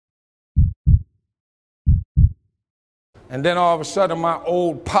And then all of a sudden, my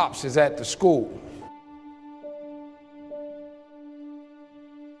old pops is at the school.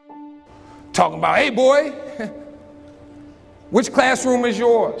 Talking about, hey boy, which classroom is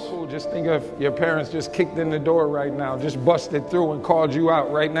yours? So just think of your parents just kicked in the door right now, just busted through and called you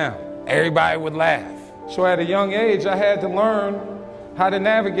out right now. Everybody would laugh. So at a young age, I had to learn how to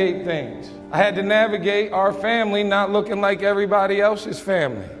navigate things. I had to navigate our family not looking like everybody else's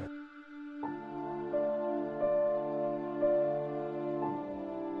family.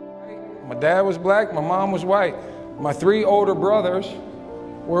 My dad was black, my mom was white. My 3 older brothers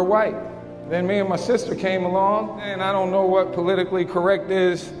were white. Then me and my sister came along, and I don't know what politically correct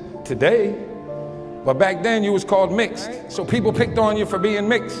is today, but back then you was called mixed. So people picked on you for being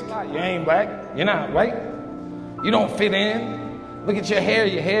mixed. You ain't black, you're not white, you don't fit in. Look at your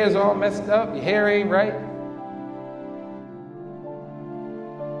hair's all messed up, your hair ain't right.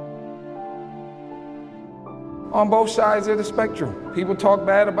 On both sides of the spectrum. People talk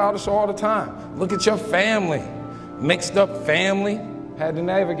bad about us all the time. Look at your family, mixed up family. Had to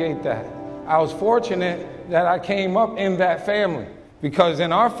navigate that. I was fortunate that I came up in that family, because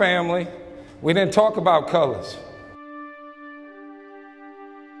in our family, we didn't talk about colors.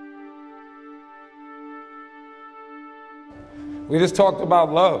 We just talked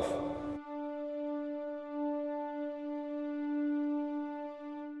about love.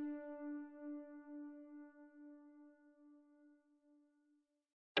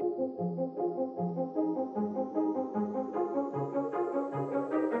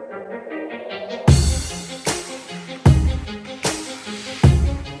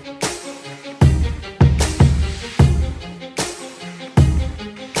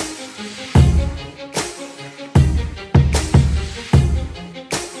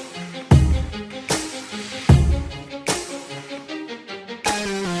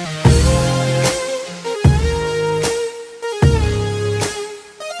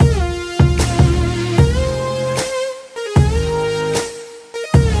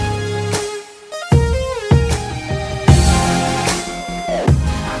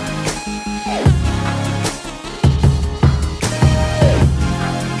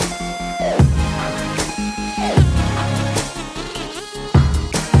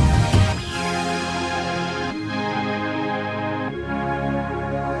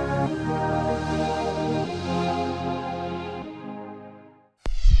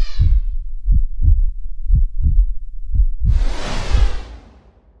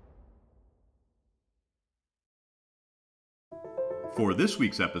 For this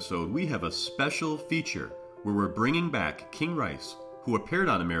week's episode, we have a special feature where we're bringing back King Rice, who appeared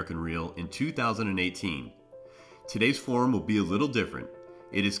on American Reel in 2018. Today's forum will be a little different.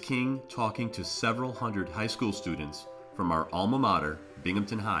 It is King talking to several hundred high school students from our alma mater,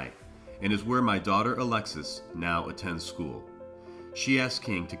 Binghamton High, and is where my daughter Alexis now attends school. She asked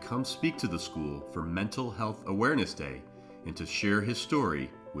King to come speak to the school for Mental Health Awareness Day and to share his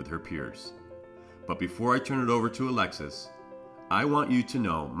story with her peers. But before I turn it over to Alexis, I want you to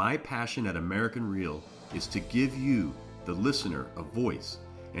know my passion at American Reel is to give you, the listener, a voice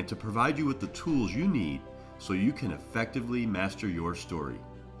and to provide you with the tools you need so you can effectively master your story.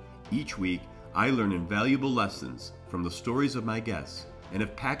 Each week, I learn invaluable lessons from the stories of my guests and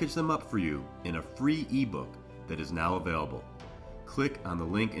have packaged them up for you in a free ebook that is now available. Click on the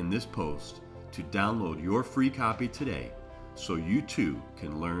link in this post to download your free copy today so you too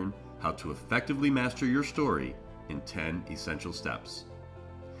can learn how to effectively master your story in 10 essential steps.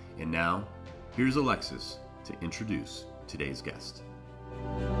 And now, here's Alexis to introduce today's guest.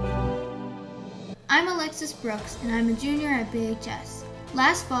 I'm Alexis Brooks, and I'm a junior at BHS.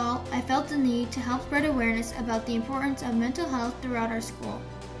 Last fall, I felt the need to help spread awareness about the importance of mental health throughout our school.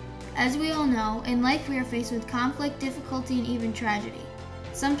 As we all know, in life we are faced with conflict, difficulty, and even tragedy.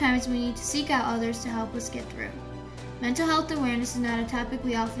 Sometimes we need to seek out others to help us get through. Mental health awareness is not a topic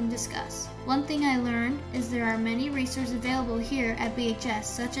we often discuss. One thing I learned is there are many resources available here at BHS,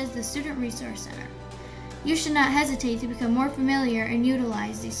 such as the Student Resource Center. You should not hesitate to become more familiar and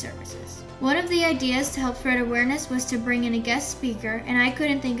utilize these services. One of the ideas to help spread awareness was to bring in a guest speaker, and I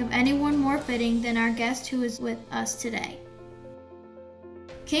couldn't think of anyone more fitting than our guest who is with us today.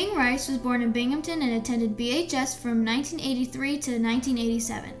 King Rice was born in Binghamton and attended BHS from 1983 to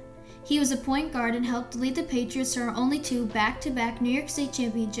 1987. He was a point guard and helped lead the Patriots to our only 2 back-to-back New York State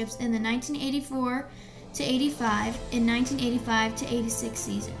championships in the 1984 to 85 and 1985 to 86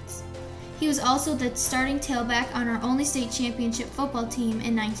 seasons. He was also the starting tailback on our only state championship football team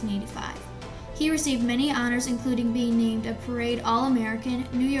in 1985. He received many honors, including being named a Parade All-American,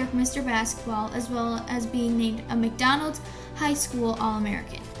 New York Mr. Basketball, as well as being named a McDonald's High School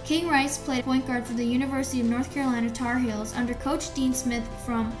All-American. King Rice played point guard for the University of North Carolina Tar Heels under Coach Dean Smith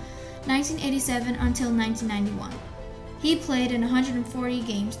from 1987 until 1991. He played in 140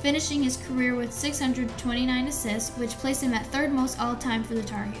 games, finishing his career with 629 assists, which placed him at third most all-time for the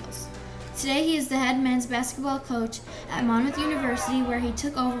Tar Heels. Today he is the head men's basketball coach at Monmouth University, where he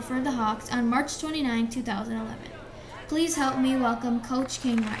took over for the Hawks on March 29, 2011. Please help me welcome Coach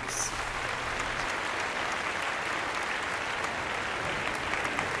King Rice.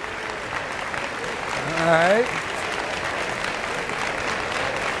 All right.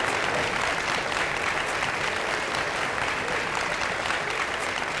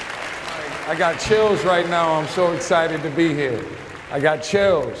 I got chills right now. I'm so excited to be here. I got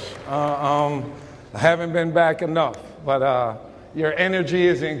chills. I haven't been back enough, but your energy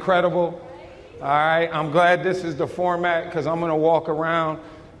is incredible. All right. I'm glad this is the format because I'm going to walk around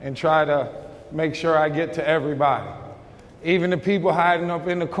and try to make sure I get to everybody. Even the people hiding up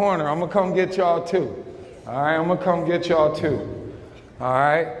in the corner, I'm going to come get y'all too. All right, I'm going to come get y'all too. All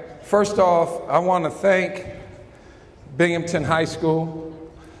right. First off, I want to thank Binghamton High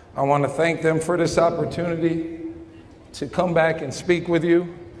School. I want to thank them for this opportunity to come back and speak with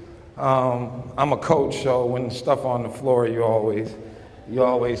you. I'm a coach, so when stuff on the floor, you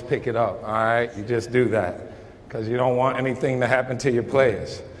always pick it up, all right? You just do that because you don't want anything to happen to your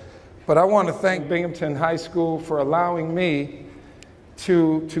players. But I want to thank Binghamton High School for allowing me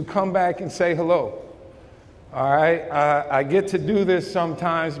to come back and say hello. All right, I get to do this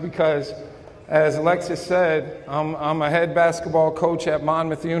sometimes because, as Alexis said, I'm a head basketball coach at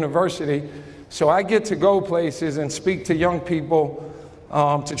Monmouth University, so I get to go places and speak to young people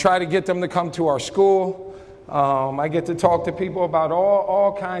to try to get them to come to our school. I get to talk to people about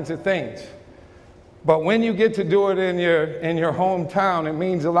all kinds of things. But when you get to do it in your hometown, it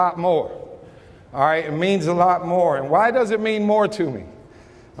means a lot more. All right, it means a lot more. And why does it mean more to me?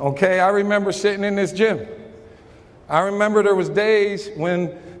 Okay, I remember sitting in this gym. I remember there was days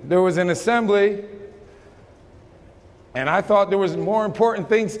when there was an assembly and I thought there was more important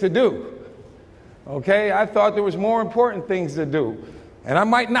things to do. Okay, I thought there was more important things to do. And I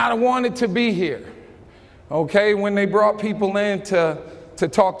might not have wanted to be here. Okay, when they brought people in to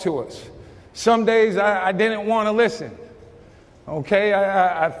talk to us. Some days I didn't want to listen. Okay,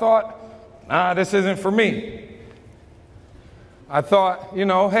 I thought, this isn't for me. I thought,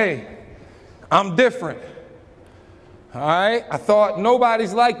 hey, I'm different. All right, I thought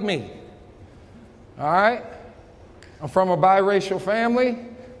nobody's like me. All right, I'm from a biracial family.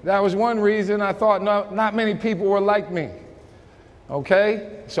 That was one reason I thought not many people were like me.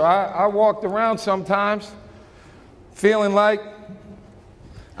 Okay, so I walked around sometimes feeling like,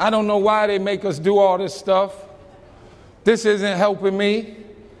 I don't know why they make us do all this stuff. This isn't helping me.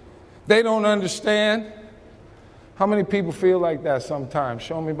 They don't understand. How many people feel like that sometimes?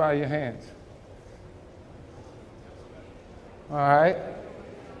 Show me by your hands. All right.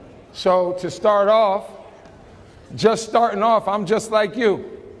 So to start off, I'm just like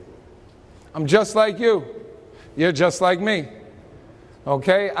you. I'm just like you. You're just like me.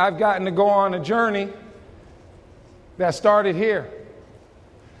 Okay, I've gotten to go on a journey that started here.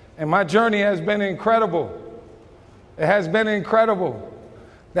 And my journey has been incredible. It has been incredible.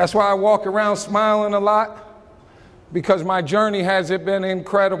 That's why I walk around smiling a lot, because my journey has been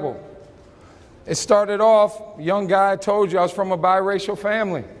incredible. It started off, young guy, I told you I was from a biracial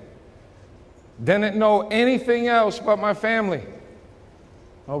family. Didn't know anything else but my family.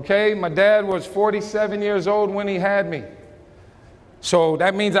 Okay, my dad was 47 years old when he had me. So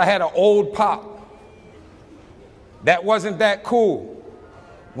that means I had an old pop. That wasn't that cool.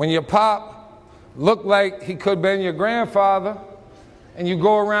 When your pop looked like he could have been your grandfather, and you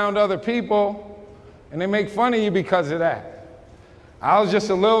go around other people, and they make fun of you because of that. I was just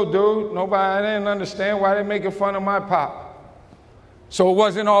a little dude. I didn't understand why they making fun of my pop. So it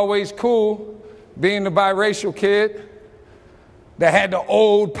wasn't always cool being the biracial kid that had the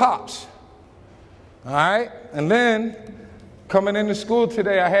old pops. All right? And then coming into school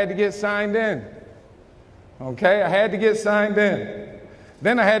today, I had to get signed in. Okay? I had to get signed in.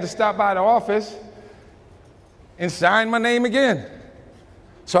 Then I had to stop by the office and sign my name again.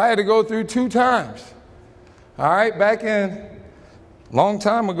 So I had to go through 2 times. All right? Back in long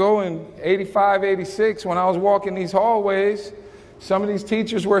time ago in 85, 86, when I was walking these hallways, some of these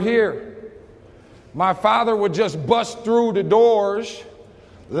teachers were here. My father would just bust through the doors,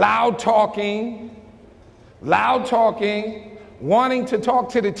 loud talking, wanting to talk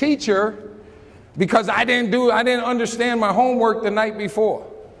to the teacher because I didn't understand my homework the night before.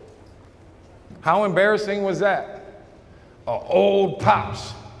 How embarrassing was that? Old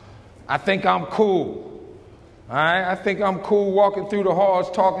pops. I think I'm cool. All right, I think I'm cool walking through the halls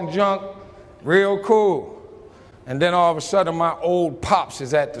talking junk, real cool. And then all of a sudden my old pops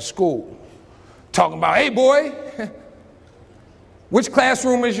is at the school talking about, hey boy, which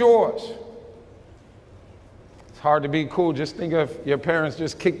classroom is yours? It's hard to be cool. Just think if your parents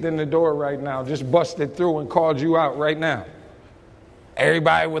just kicked in the door right now, just busted through and called you out right now.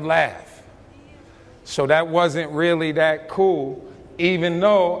 Everybody would laugh. So that wasn't really that cool, even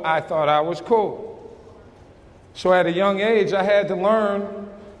though I thought I was cool. So at a young age, I had to learn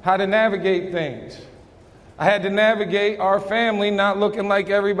how to navigate things. I had to navigate our family not looking like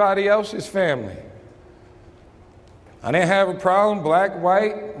everybody else's family. I didn't have a problem, black,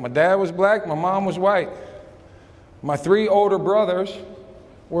 white. My dad was black, my mom was white. My 3 older brothers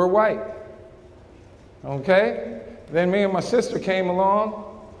were white. Okay? Then me and my sister came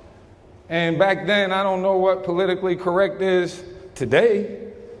along. And back then, I don't know what politically correct is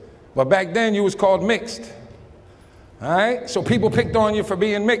today, but back then you was called mixed. All right? So people picked on you for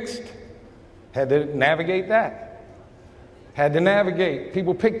being mixed. Had to navigate that. Had to navigate.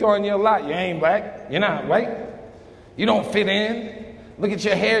 People picked on you a lot. You ain't black. You're not white. You don't fit in. Look at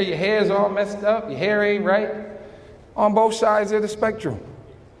your hair. Your hair's all messed up. Your hair ain't right. On both sides of the spectrum.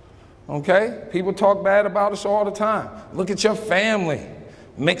 Okay? People talk bad about us all the time. Look at your family.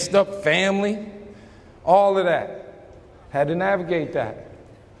 Mixed up family. All of that. Had to navigate that.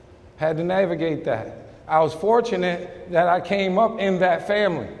 Had to navigate that. I was fortunate that I came up in that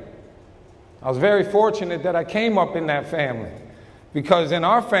family. I was very fortunate that I came up in that family, because in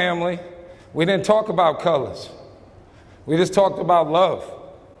our family, we didn't talk about colors. We just talked about love.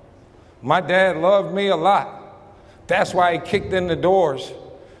 My dad loved me a lot. That's why he kicked in the doors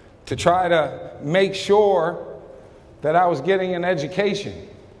to try to make sure that I was getting an education.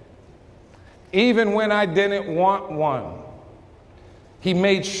 Even when I didn't want one, he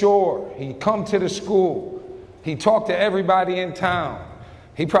made sure he'd come to the school. He talked to everybody in town.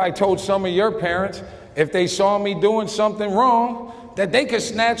 He probably told some of your parents, if they saw me doing something wrong, that they could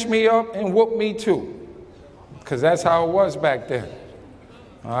snatch me up and whoop me too. Because that's how it was back then.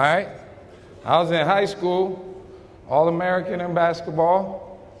 All right? I was in high school, All-American in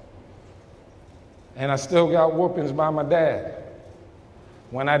basketball, and I still got whoopings by my dad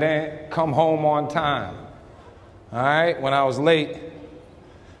when I didn't come home on time. All right? When I was late,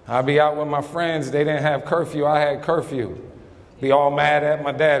 I'd be out with my friends. They didn't have curfew. I had curfew. Be all mad at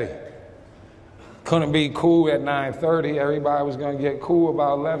my daddy. Couldn't be cool at 9:30. Everybody was going to get cool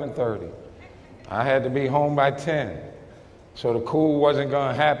about 11:30. I had to be home by 10. So the cool wasn't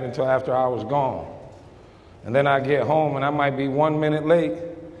going to happen until after I was gone. And then I'd get home and I might be 1 minute late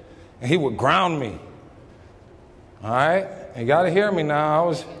and he would ground me. All right? You got to hear me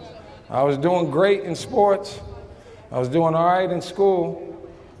now. I was doing great in sports. I was doing all right in school.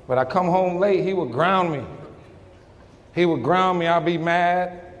 But I come home late, he would ground me. He would ground me, I'd be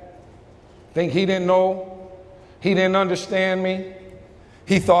mad, think he didn't know, he didn't understand me.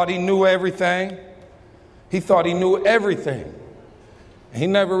 He thought he knew everything. He thought he knew everything. He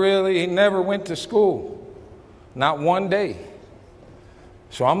never went to school, not one day.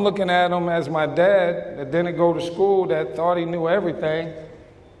 So I'm looking at him as my dad that didn't go to school, that thought he knew everything.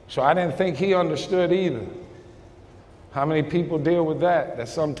 So I didn't think he understood either. How many people deal with that? That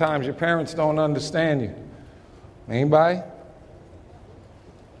sometimes your parents don't understand you. Anybody?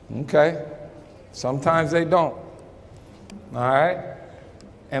 Okay. Sometimes they don't. All right?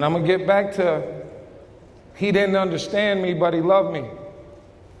 And I'm going to get back to, he didn't understand me, but he loved me.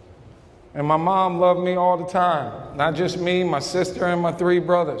 And my mom loved me all the time. Not just me, my sister, and my 3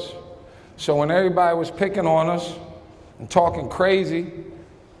 brothers. So when everybody was picking on us and talking crazy,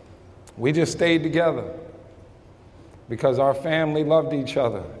 we just stayed together. Because our family loved each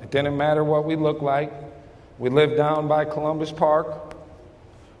other. It didn't matter what we looked like. We lived down by Columbus Park.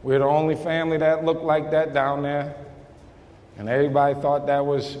 We're the only family that looked like that down there. And everybody thought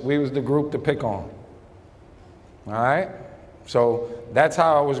we was the group to pick on. All right? So that's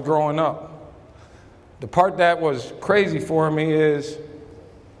how I was growing up. The part that was crazy for me is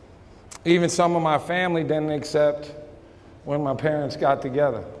even some of my family didn't accept when my parents got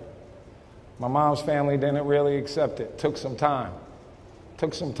together. My mom's family didn't really accept it. Took some time.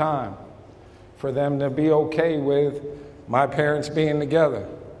 Took some time for them to be okay with my parents being together.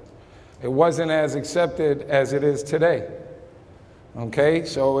 It wasn't as accepted as it is today. Okay,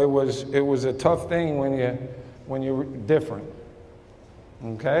 so it was a tough thing when you're different.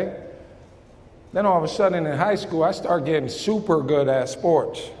 Okay? Then all of a sudden in high school, I started getting super good at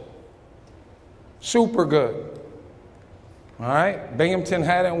sports. Super good. All right? Binghamton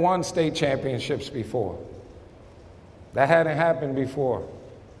hadn't won state championships before. That hadn't happened before.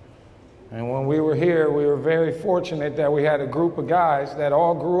 And when we were here, we were very fortunate that we had a group of guys that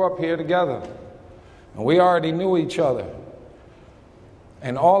all grew up here together. And we already knew each other.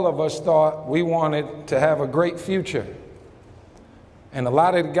 And all of us thought we wanted to have a great future. And a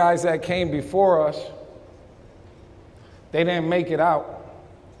lot of the guys that came before us, they didn't make it out.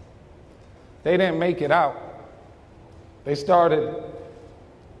 They didn't make it out. They started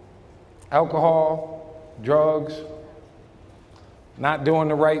alcohol, drugs, not doing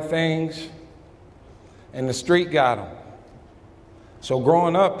the right things, and the street got them. So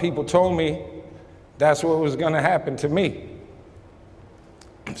growing up, people told me that's what was going to happen to me.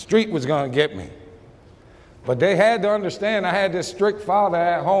 The street was going to get me. But they had to understand I had this strict father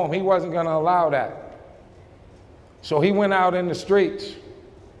at home. He wasn't going to allow that. So he went out in the streets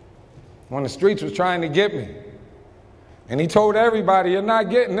when the streets was trying to get me. And he told everybody, you're not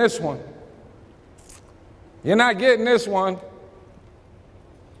getting this one. You're not getting this one.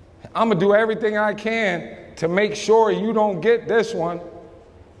 I'm going to do everything I can to make sure you don't get this one.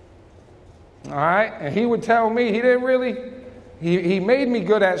 All right? And he would tell me, he didn't really, he made me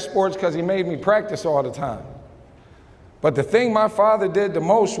good at sports because he made me practice all the time. But the thing my father did the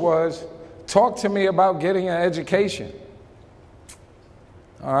most was talk to me about getting an education.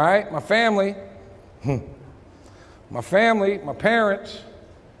 All right? My family, my parents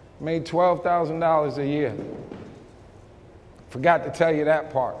made $12,000 a year. Forgot to tell you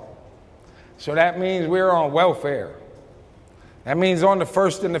that part. So that means we were on welfare. That means on the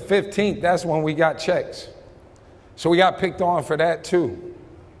 1st and the 15th, that's when we got checks. So we got picked on for that too.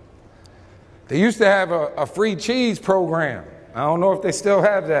 They used to have a free cheese program. I don't know if they still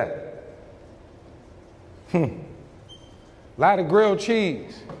have that. A lot of grilled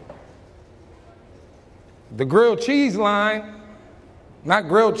cheese. The grilled cheese line, not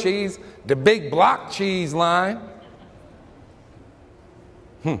grilled cheese, the big block cheese line,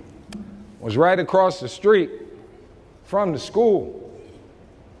 was right across the street from the school.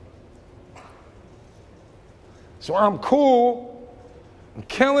 So I'm cool, I'm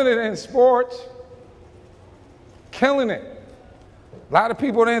killing it in sports, killing it. A lot of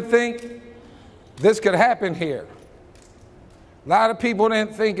people didn't think this could happen here. A lot of people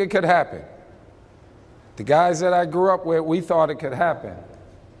didn't think it could happen. The guys that I grew up with, we thought it could happen.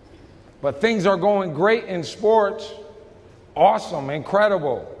 But things are going great in sports. Awesome,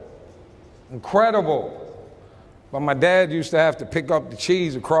 incredible, incredible. But my dad used to have to pick up the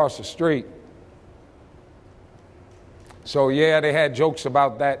cheese across the street. So yeah, they had jokes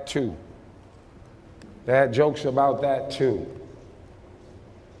about that too. They had jokes about that too.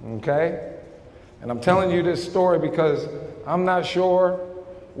 Okay? And I'm telling you this story because I'm not sure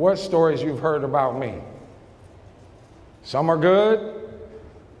what stories you've heard about me. Some are good.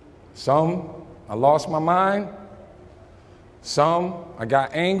 Some, I lost my mind. Some, I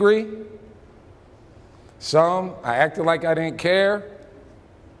got angry. Some, I acted like I didn't care.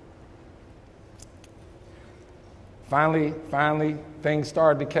 Finally, things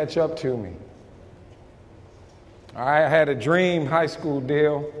started to catch up to me. I had a dream high school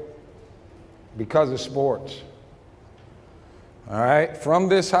deal because of sports. All right, from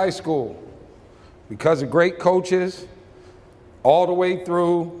this high school, because of great coaches, all the way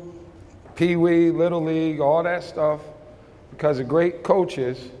through Pee Wee, Little League, all that stuff, because of great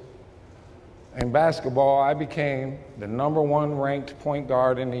coaches in basketball, I became the #1 ranked point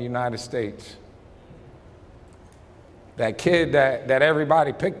guard in the United States. That kid that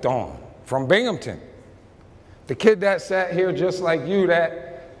everybody picked on from Binghamton. The kid that sat here just like you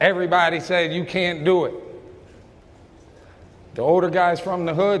that everybody said you can't do it. The older guys from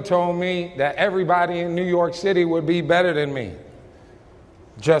the hood told me that everybody in New York City would be better than me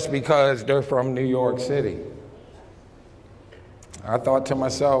just because they're from New York City. I thought to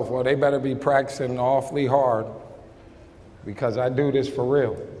myself, well, they better be practicing awfully hard because I do this for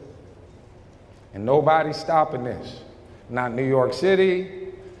real. And nobody's stopping this. Not New York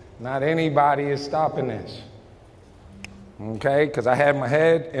City, not anybody is stopping this. Okay, because I had my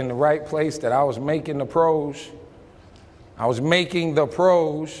head in the right place that I was making the pros. I was making the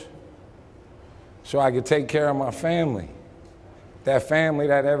pros so I could take care of my family. That family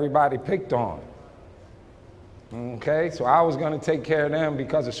that everybody picked on. Okay, so I was going to take care of them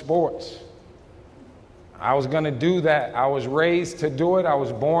because of sports. I was going to do that. I was raised to do it. I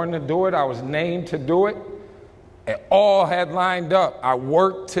was born to do it. I was named to do it. It all had lined up. I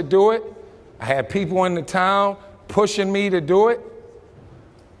worked to do it. I had people in the town pushing me to do it.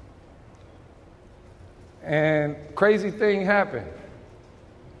 And crazy thing happened.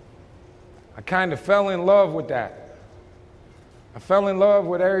 I kind of fell in love with that. I fell in love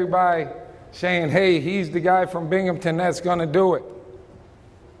with everybody saying, hey, he's the guy from Binghamton that's going to do it.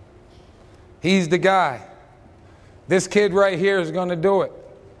 He's the guy. This kid right here is going to do it.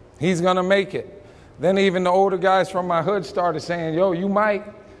 He's going to make it. Then even the older guys from my hood started saying, yo, you might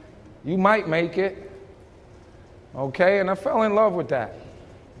make it. Okay, and I fell in love with that.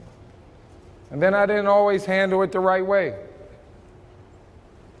 And then I didn't always handle it the right way.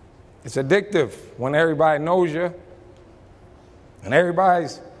 It's addictive when everybody knows you and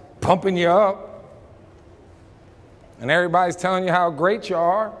everybody's pumping you up and everybody's telling you how great you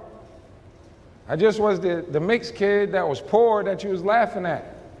are. I just was the mixed kid that was poor that you was laughing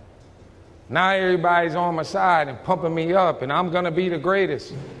at. Now everybody's on my side and pumping me up and I'm going to be the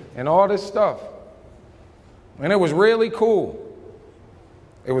greatest and all this stuff. And it was really cool.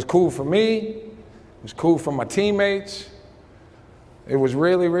 It was cool for me. It was cool for my teammates. It was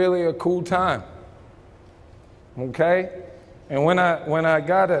really, really a cool time. Okay? And when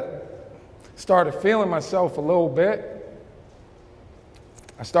I started feeling myself a little bit,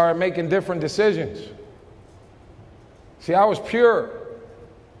 I started making different decisions. See, I was pure.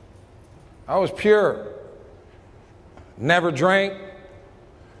 I was pure. Never drank,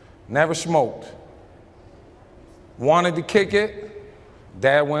 never smoked. Wanted to kick it,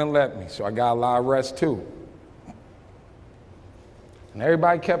 Dad wouldn't let me, so I got a lot of rest too. And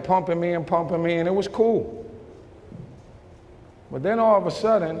everybody kept pumping me, and it was cool. But then all of a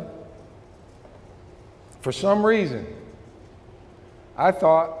sudden, for some reason, I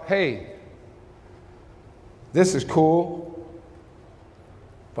thought, hey, this is cool,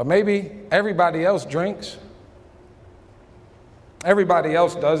 but maybe everybody else drinks. Everybody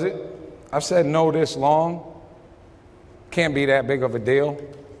else does it. I've said no this long. Can't be that big of a deal.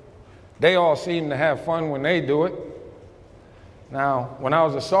 They all seem to have fun when they do it. Now, when I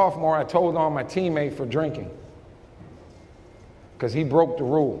was a sophomore, I told on my teammate for drinking because he broke the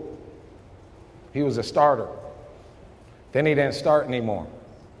rule. He was a starter. Then he didn't start anymore.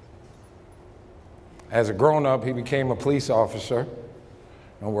 As a grown-up, he became a police officer,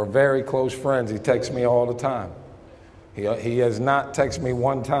 and we're very close friends. He texts me all the time. He has not texted me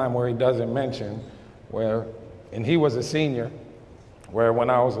one time where he doesn't mention where, and he was a senior, where when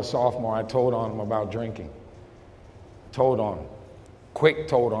I was a sophomore, I told on him about drinking. Told on him. Quick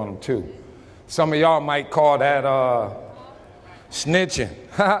told on him too. Some of y'all might call that snitching.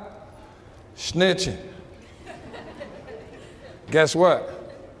 Snitching. Guess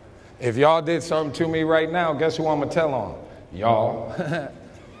what? If y'all did something to me right now, guess who I'm gonna tell on? Y'all.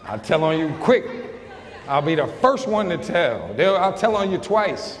 I'll tell on you quick. I'll be the first one to tell. I'll tell on you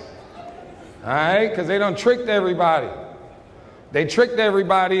twice. All right? Because they done tricked everybody. They tricked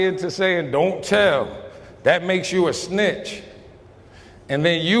everybody into saying, don't tell. That makes you a snitch. And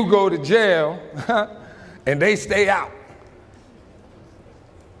then you go to jail and they stay out.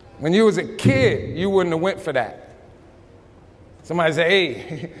 When you was a kid, you wouldn't have went for that. Somebody say,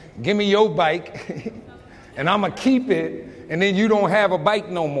 hey, give me your bike and I'm going to keep it, and then you don't have a bike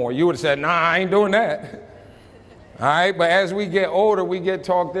no more. You would have said, nah, I ain't doing that. All right, but as we get older, we get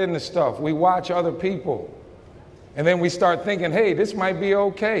talked into stuff. We watch other people. And then we start thinking, hey, this might be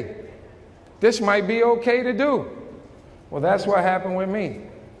okay. This might be okay to do. Well, that's what happened with me.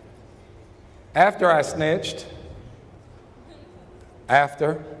 After I snitched,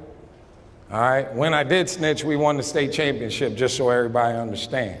 all right, when I did snitch, we won the state championship, just so everybody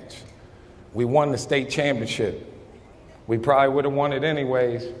understands. We won the state championship. We probably would have won it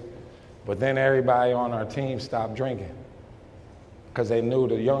anyways, but then everybody on our team stopped drinking because they knew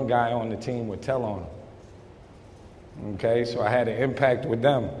the young guy on the team would tell on them. Okay, so I had an impact with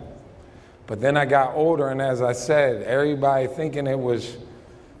them. But then I got older, and as I said, everybody thinking it was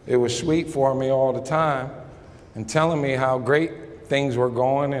sweet for me all the time and telling me how great things were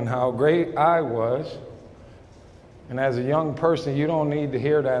going and how great I was. And as a young person, you don't need to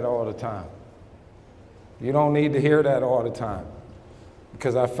hear that all the time. You don't need to hear that all the time,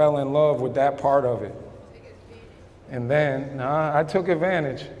 because I fell in love with that part of it. And then, I took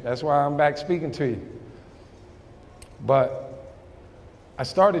advantage. That's why I'm back speaking to you. But I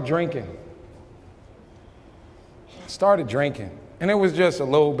started drinking. And it was just a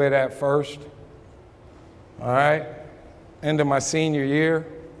little bit at first. All right? End of my senior year,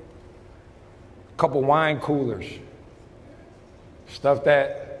 a couple wine coolers. Stuff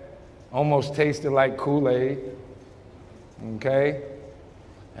that almost tasted like Kool-Aid. Okay?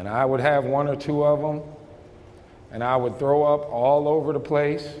 And I would have one or two of them, and I would throw up all over the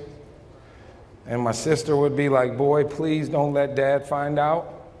place. And my sister would be like, boy, please don't let Dad find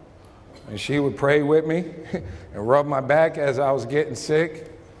out. And she would pray with me and rub my back as I was getting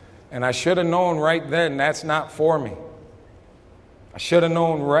sick. And I should have known right then that's not for me. I should have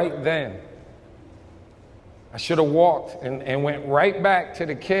known right then. I should have walked and went right back to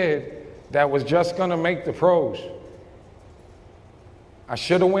the kid that was just gonna make the pros. I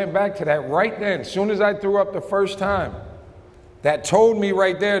should have went back to that right then. As soon as I threw up the first time, that told me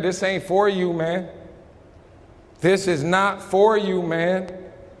right there, this ain't for you, man. This is not for you, man.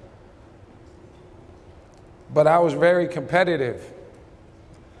 But I was very competitive.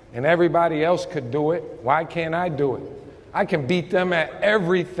 And everybody else could do it. Why can't I do it? I can beat them at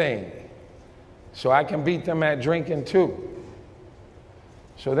everything. So I can beat them at drinking too.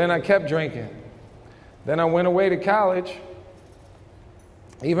 So then I kept drinking. Then I went away to college.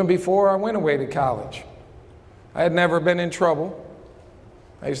 Even before I went away to college, I had never been in trouble.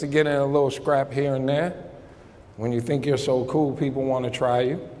 I used to get in a little scrap here and there. When you think you're so cool, people want to try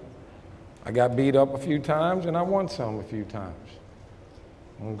you. I got beat up a few times and I won some a few times.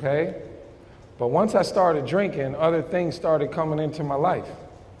 Okay? But once I started drinking, other things started coming into my life.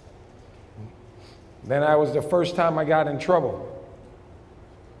 Then that was the first time I got in trouble.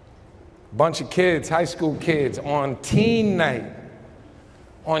 Bunch of kids, high school kids, on teen night,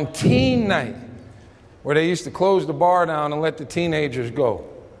 where they used to close the bar down and let the teenagers go.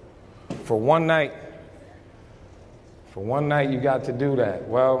 For one night. For one night you got to do that.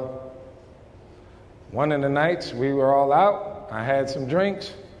 Well, one of the nights we were all out, I had some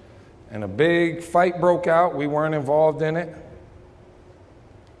drinks, and a big fight broke out. We weren't involved in it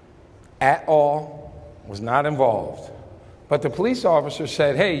at all, was not involved. But the police officer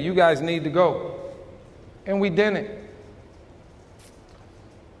said, hey, you guys need to go. And we didn't.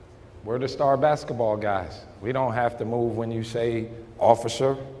 We're the star basketball guys. We don't have to move when you say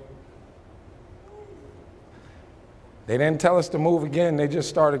officer. They didn't tell us to move again. They just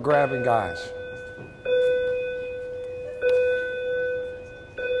started grabbing guys.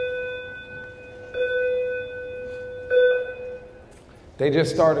 They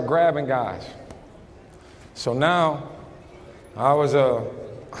just started grabbing guys. So now, I was a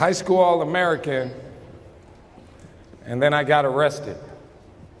high school All-American, and then I got arrested.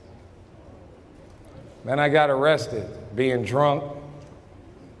 Then I got arrested, being drunk,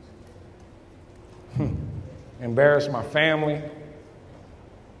 embarrassed my family,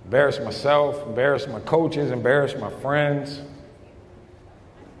 embarrassed myself, embarrassed my coaches, embarrassed my friends,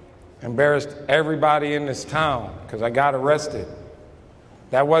 embarrassed everybody in this town because I got arrested.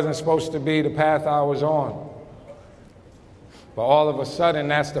 That wasn't supposed to be the path I was on. But all of a sudden,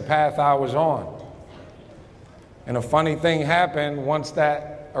 that's the path I was on. And a funny thing happened once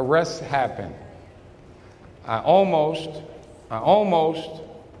that arrest happened. I almost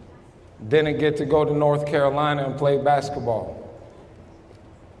didn't get to go to North Carolina and play basketball.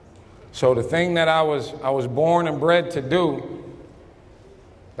 So the thing that I was born and bred to do,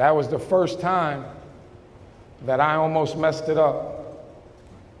 that was the first time that I almost messed it up.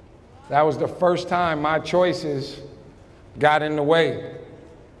 That was the first time my choices got in the way.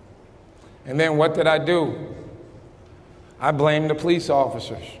 And then what did I do? I blamed the police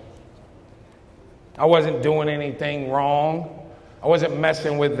officers. I wasn't doing anything wrong. I wasn't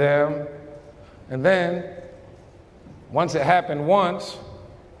messing with them. And then, once it happened once,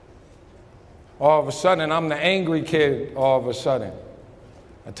 all of a sudden, I'm the angry kid all of a sudden.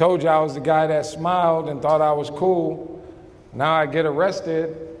 I told you I was the guy that smiled and thought I was cool. Now I get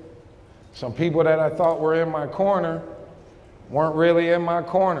arrested. Some people that I thought were in my corner weren't really in my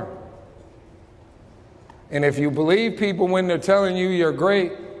corner. And if you believe people when they're telling you you're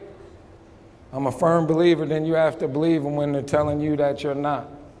great, I'm a firm believer, then you have to believe them when they're telling you that you're not.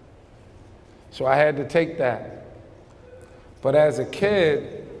 So I had to take that. But as a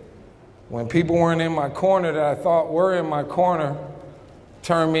kid, when people weren't in my corner that I thought were in my corner,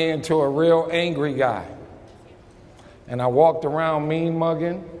 turned me into a real angry guy. And I walked around mean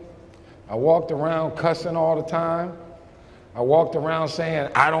mugging. I walked around cussing all the time. I walked around saying,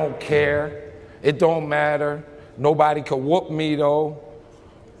 I don't care. It don't matter. Nobody could whoop me though.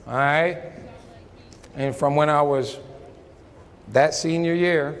 All right? And from when I was that senior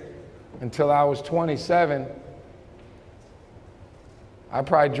year until I was 27, I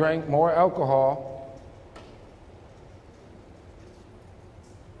probably drank more alcohol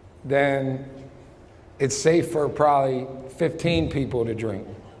than it's safe for probably 15 people to drink.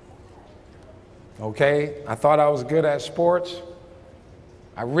 Okay? I thought I was good at sports.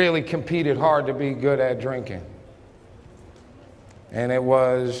 I really competed hard to be good at drinking. And it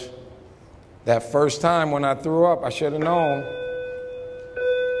was that first time when I threw up, I should have known,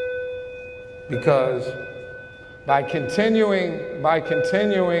 because by continuing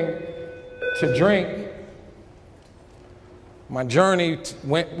to drink, my journey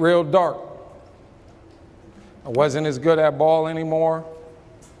went real dark. I wasn't as good at ball anymore.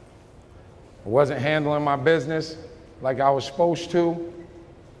 I wasn't handling my business like I was supposed to.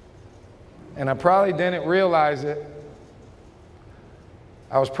 and I probably didn't realize it.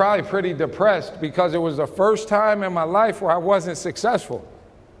 I was probably pretty depressed because it was the first time in my life where I wasn't successful.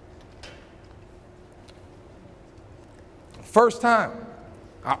 First time.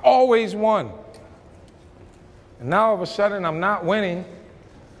 I always won. And now all of a sudden I'm not winning,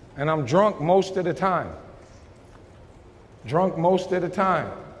 and I'm drunk most of the time. Drunk most of the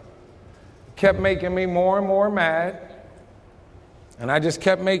time. It kept making me more and more mad, and I just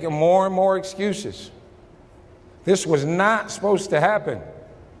kept making more and more excuses. This was not supposed to happen.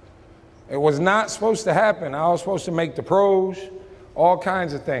 It was not supposed to happen. I was supposed to make the pros, all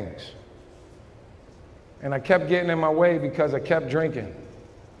kinds of things. And I kept getting in my way because I kept drinking.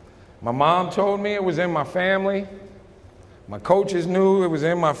 My mom told me it was in my family. My coaches knew it was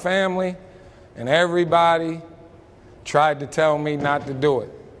in my family. And everybody tried to tell me not to do it.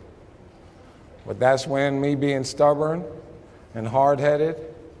 But that's when me being stubborn and hard-headed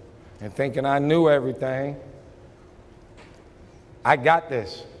and thinking I knew everything, I got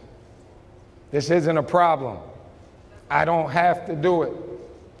this. This isn't a problem. I don't have to do it.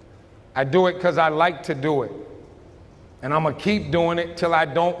 I do it because I like to do it. And I'm going to keep doing it till I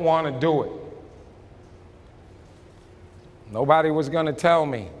don't want to do it. Nobody was going to tell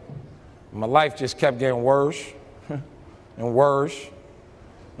me. My life just kept getting worse and worse.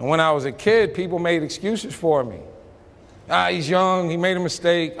 And when I was a kid, people made excuses for me. Ah, he's young. He made a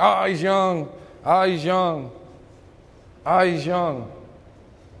mistake. Ah, he's young. Ah, he's young. Ah, he's young.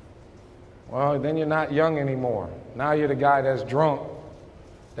 Well, then you're not young anymore. Now you're the guy that's drunk,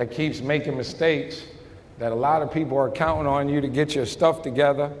 that keeps making mistakes, that a lot of people are counting on you to get your stuff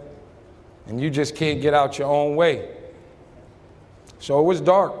together, and you just can't get out your own way. So it was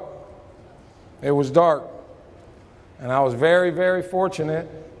dark. It was dark. And I was very, very fortunate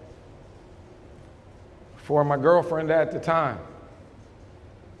for my girlfriend at the time.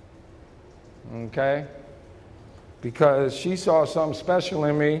 Okay? Because she saw something special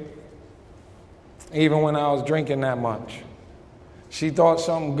in me even when I was drinking that much. She thought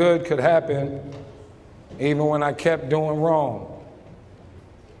something good could happen even when I kept doing wrong.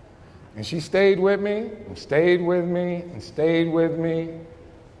 And she stayed with me, and stayed with me, and stayed with me,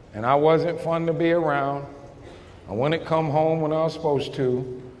 and I wasn't fun to be around. I wouldn't come home when I was supposed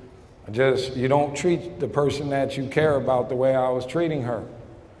to. You don't treat the person that you care about the way I was treating her.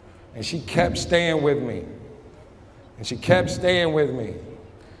 And she kept staying with me. And she kept staying with me.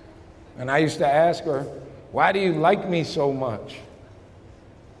 And I used to ask her, why do you like me so much?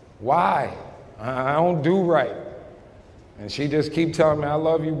 Why? I don't do right. And she just keep telling me, I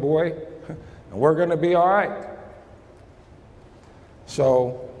love you, boy, and we're going to be all right.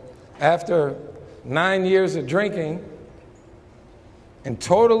 So after 9 years of drinking and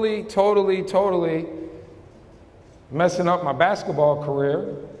totally messing up my basketball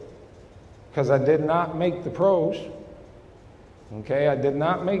career, because I did not make the pros. Okay, I did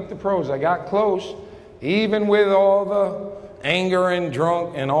not make the pros. I got close, even with all the anger and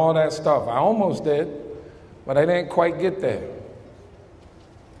drunk and all that stuff. I almost did, but I didn't quite get there.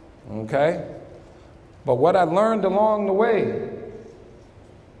 Okay? But what I learned along the way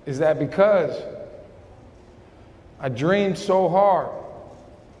is that because I dreamed so hard,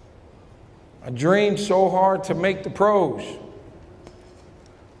 to make the pros,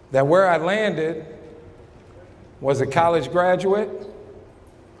 that where I landed was a college graduate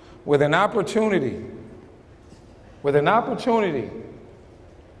with an opportunity,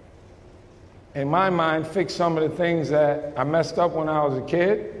 in my mind, fix some of the things that I messed up when I was a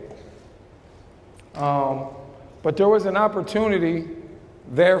kid. But there was an opportunity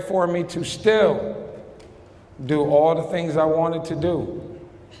there for me to still do all the things I wanted to do.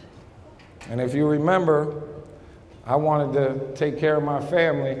 And if you remember, I wanted to take care of my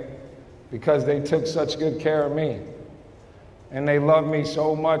family because they took such good care of me. And they loved me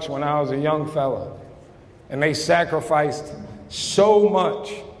so much when I was a young fella. And they sacrificed so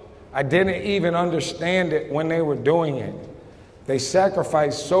much. I didn't even understand it when they were doing it. They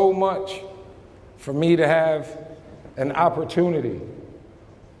sacrificed so much for me to have an opportunity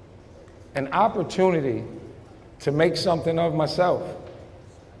to make something of myself.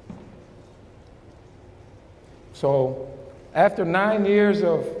 So after 9 years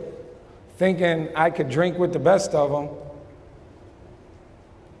of thinking I could drink with the best of them,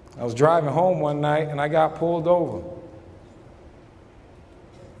 I was driving home one night and I got pulled over.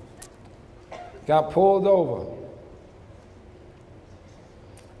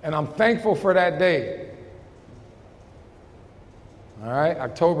 And I'm thankful for that day. All right,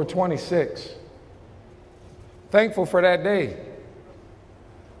 October 26th. Thankful for that day.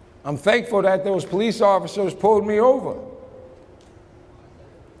 I'm thankful that those police officers pulled me over.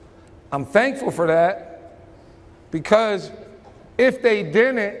 I'm thankful for that, because if they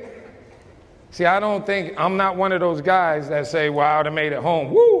didn't, see, I'm not one of those guys that say, well, I would have made it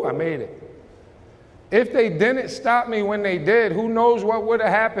home. Woo, I made it. If they didn't stop me when they did, who knows what would have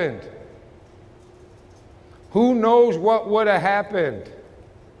happened? Who knows what would have happened?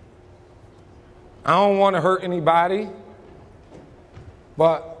 I don't want to hurt anybody,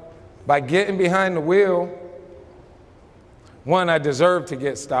 but by getting behind the wheel, one, I deserve to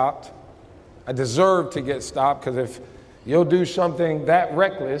get stopped. I deserve to get stopped, because if you'll do something that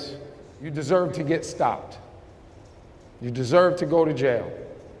reckless, you deserve to get stopped. You deserve to go to jail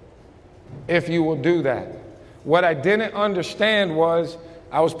if you will do that. What I didn't understand was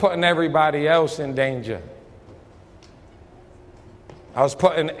I was putting everybody else in danger. I was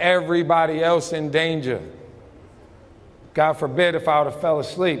putting everybody else in danger. God forbid if I would have fell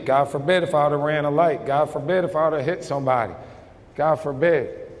asleep. God forbid if I would have ran a light. God forbid if I would have hit somebody. God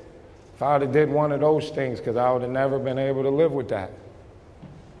forbid if I would have did one of those things, because I would have never been able to live with that.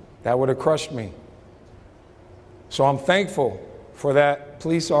 That would have crushed me. So I'm thankful for that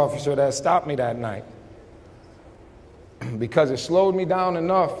police officer that stopped me that night, because it slowed me down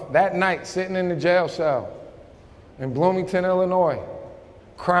enough that night, sitting in the jail cell in Bloomington, Illinois,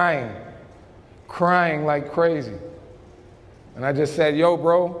 crying like crazy. And I just said, yo,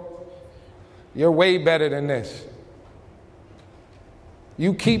 bro, you're way better than this.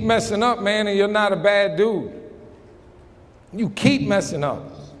 You keep messing up, man, and you're not a bad dude. You keep messing up.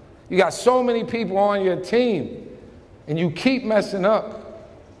 You got so many people on your team, and you keep messing up.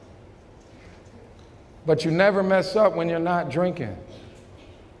 But you never mess up when you're not drinking.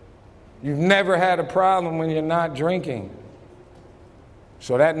 You've never had a problem when you're not drinking.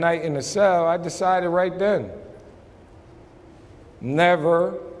 So that night in the cell, I decided right then,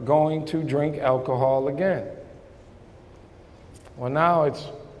 never going to drink alcohol again. Well, now it's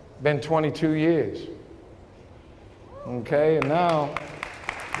been 22 years. Okay, and now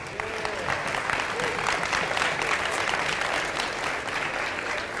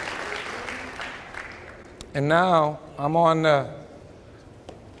I'm on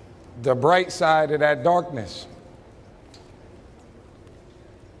the bright side of that darkness.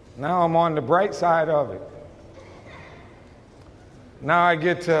 Now I'm on the bright side of it. Now I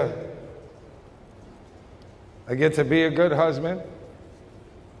get to be a good husband.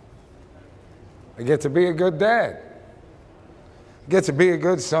 I get to be a good dad. I get to be a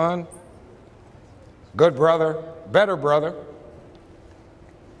good son, good brother, better brother.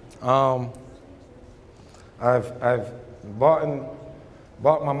 I've bought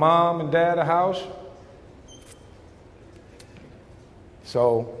my mom and dad a house.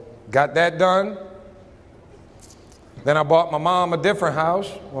 So got that done. Then I bought my mom a different house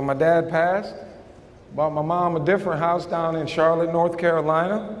when my dad passed. Bought my mom a different house down in Charlotte, North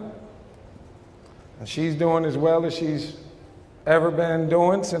Carolina. And she's doing as well as she's ever been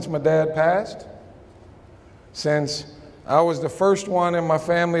doing since my dad passed. Since I was the first one in my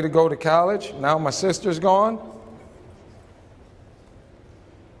family to go to college, now my sister's gone.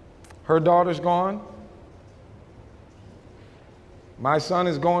 Her daughter's gone. My son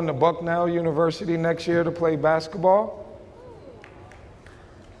is going to Bucknell University next year to play basketball.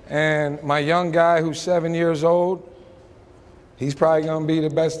 And my young guy, who's 7 years old, he's probably going to be the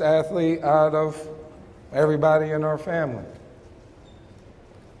best athlete out of everybody in our family.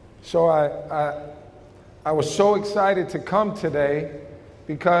 So I was so excited to come today,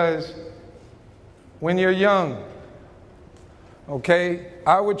 because when you're young, okay,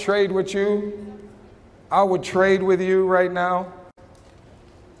 I would trade with you. I would trade with you right now.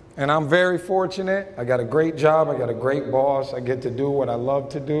 And I'm very fortunate. I got a great job. I got a great boss. I get to do what I love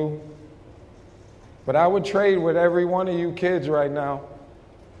to do. But I would trade with every one of you kids right now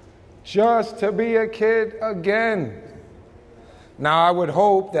just to be a kid again. Now, I would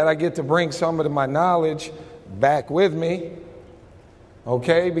hope that I get to bring some of my knowledge back with me,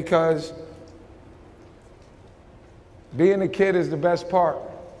 okay? Because being a kid is the best part.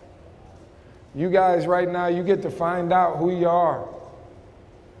 You guys right now, you get to find out who you are.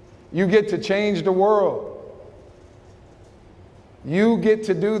 You get to change the world. You get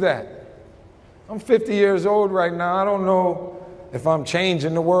to do that. I'm 50 years old right now. I don't know if I'm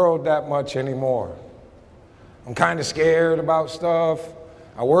changing the world that much anymore. I'm kind of scared about stuff.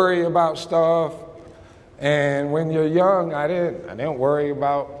 I worry about stuff. And when you're young, I didn't worry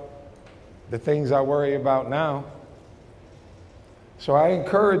about the things I worry about now. So I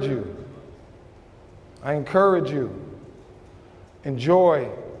encourage you. Enjoy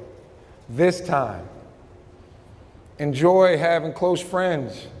this time. Enjoy having close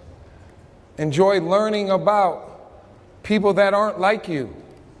friends. Enjoy learning about people that aren't like you.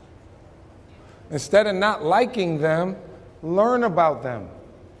 Instead of not liking them, learn about them.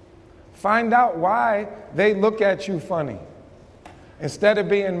 Find out why they look at you funny. Instead of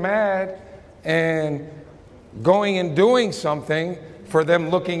being mad and going and doing something for them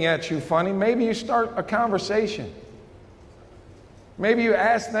looking at you funny, maybe you start a conversation. Maybe you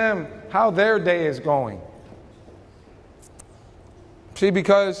ask them how their day is going. See,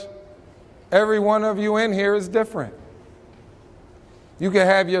 because every one of you in here is different. You can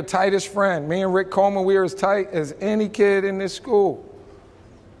have your tightest friend. Me and Rick Coleman, we were as tight as any kid in this school.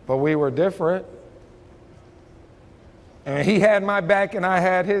 But we were different. And he had my back and I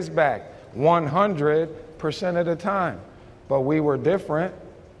had his back 100% of the time. But we were different.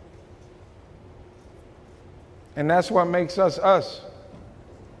 And that's what makes us us.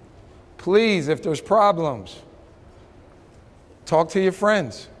 Please, if there's problems, talk to your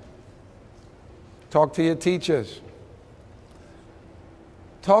friends. Talk to your teachers.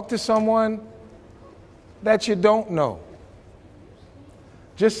 Talk to someone that you don't know.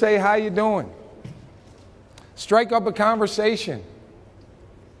 Just say, how you doing? Strike up a conversation.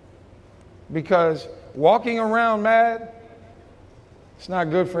 Because walking around mad, it's not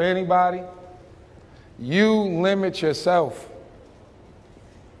good for anybody. You limit yourself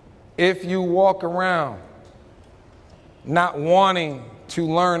if you walk around not wanting to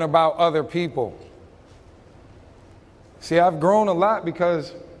learn about other people. See, I've grown a lot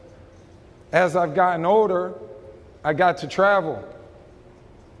because as I've gotten older, I got to travel.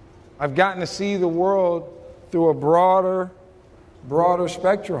 I've gotten to see the world through a broader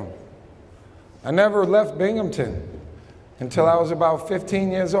spectrum. I never left Binghamton until I was about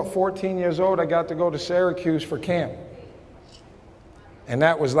 14 years old. I got to go to Syracuse for camp. And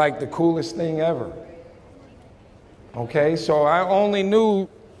that was like the coolest thing ever. Okay, so I only knew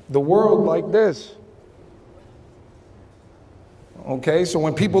the world like this. Okay, so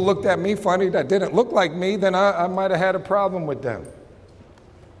when people looked at me funny that didn't look like me, then I might have had a problem with them.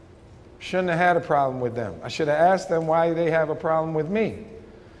 Shouldn't have had a problem with them. I should have asked them why they have a problem with me.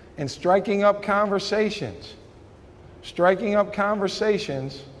 And striking up conversations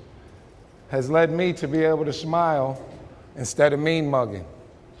has led me to be able to smile instead of mean mugging.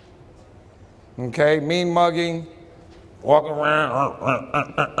 Okay, mean mugging, walk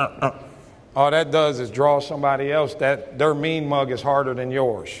around. All that does is draw somebody else that their mean mug is harder than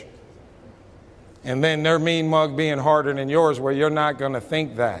yours. And then their mean mug being harder than yours, where you're not going to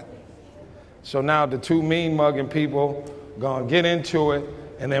think that. So now the two mean mugging people going to get into it,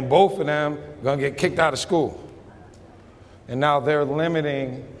 and then both of them going to get kicked out of school. And now they're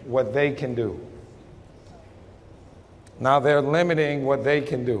limiting what they can do. Now they're limiting what they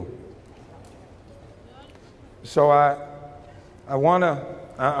can do. So I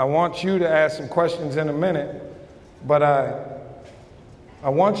want you to ask some questions in a minute, but I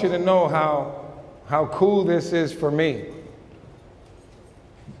want you to know how cool this is for me.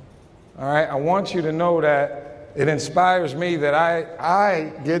 All right, I want you to know that it inspires me that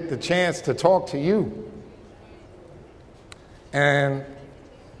I get the chance to talk to you. And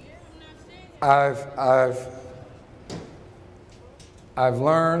I've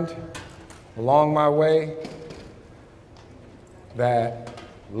learned along my way that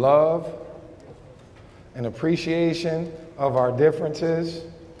love and appreciation of our differences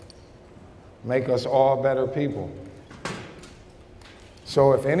make us all better people.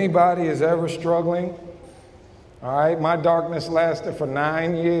 So if anybody is ever struggling, all right, my darkness lasted for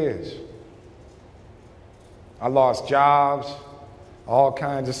 9 years. I lost jobs, all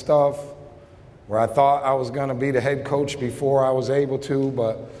kinds of stuff, where I thought I was going to be the head coach before I was able to,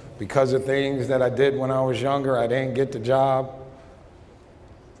 but because of things that I did when I was younger, I didn't get the job.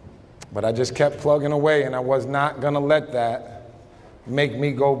 But I just kept plugging away, and I was not going to let that make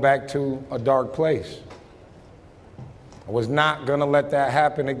me go back to a dark place. I was not going to let that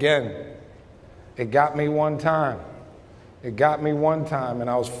happen again. It got me one time. It got me one time, and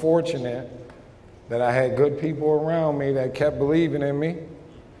I was fortunate that I had good people around me that kept believing in me,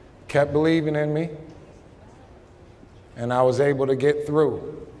 and I was able to get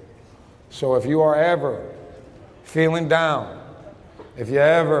through. So if you are ever feeling down, if you're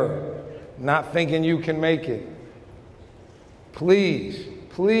ever not thinking you can make it, please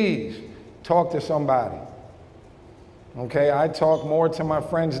talk to somebody. Okay, I talk more to my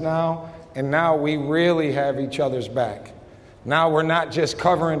friends now, and now we really have each other's back. Now we're not just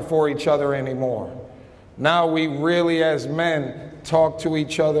covering for each other anymore. Now we really, as men, talk to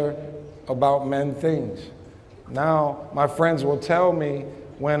each other about men things. Now my friends will tell me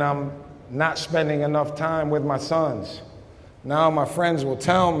when I'm not spending enough time with my sons. Now my friends will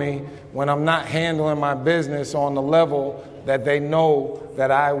tell me when I'm not handling my business on the level that they know that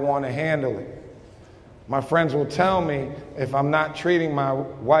I want to handle it. My friends will tell me if I'm not treating my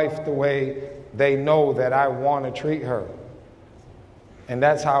wife the way they know that I want to treat her. And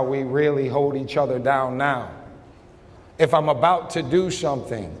that's how we really hold each other down now. If I'm about to do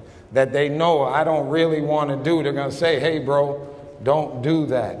something that they know I don't really want to do, they're going to say, hey, bro, don't do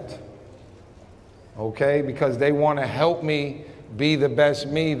that. Okay? Because they want to help me be the best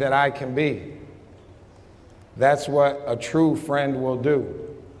me that I can be. That's what a true friend will do.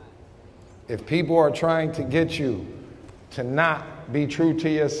 If people are trying to get you to not be true to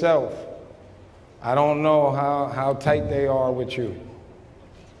yourself, I don't know how tight they are with you.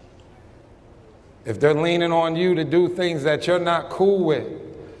 If they're leaning on you to do things that you're not cool with,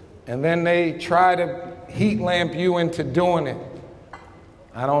 and then they try to heat lamp you into doing it,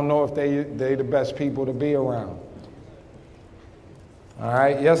 I don't know if they the best people to be around. All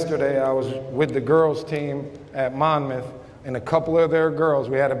right, yesterday I was with the girls team at Monmouth, and a couple of their girls,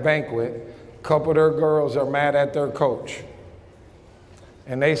 we had a banquet, a couple of their girls are mad at their coach.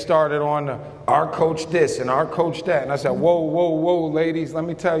 And they started on our coach this and our coach that. And I said, whoa, whoa, whoa, ladies, let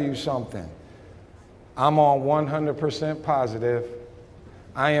me tell you something. I'm on 100% positive.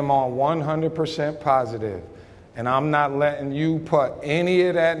 I am on 100% positive. And I'm not letting you put any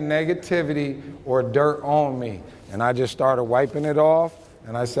of that negativity or dirt on me. And I just started wiping it off.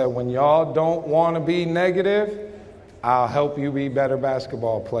 And I said, when y'all don't want to be negative, I'll help you be better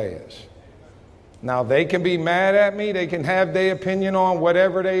basketball players. Now, they can be mad at me. They can have their opinion on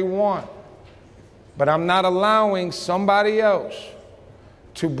whatever they want. But I'm not allowing somebody else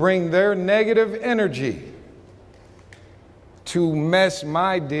to bring their negative energy to mess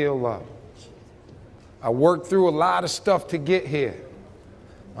my deal up. I worked through a lot of stuff to get here.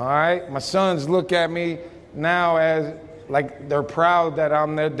 All right? My sons look at me now as like they're proud that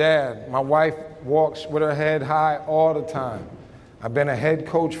I'm their dad. My wife walks with her head high all the time. I've been a head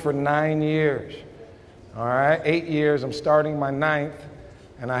coach for 9 years. All right, 8 years, I'm starting my 9th,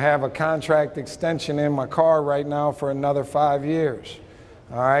 and I have a contract extension in my car right now for another 5 years.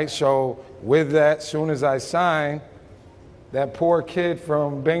 All right, so with that, as soon as I sign, that poor kid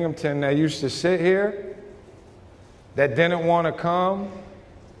from Binghamton that used to sit here, that didn't want to come,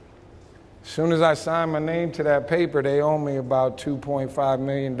 as soon as I signed my name to that paper, they owe me about $2.5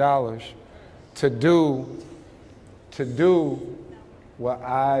 million to do what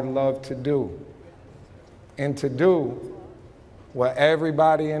I love to do. And to do what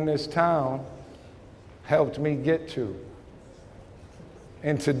everybody in this town helped me get to.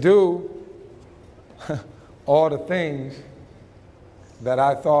 And to do all the things that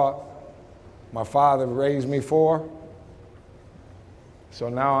I thought my father raised me for. So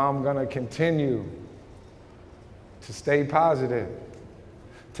now I'm going to continue to stay positive,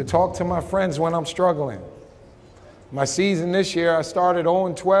 to talk to my friends when I'm struggling. My season this year, I started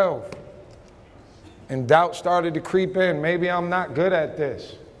 0-12. And doubt started to creep in. Maybe I'm not good at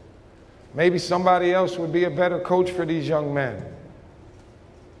this. Maybe somebody else would be a better coach for these young men.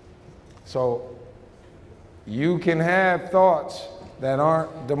 So you can have thoughts that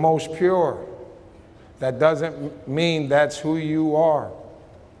aren't the most pure. That doesn't mean that's who you are.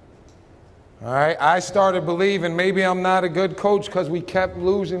 All right? I started believing maybe I'm not a good coach because we kept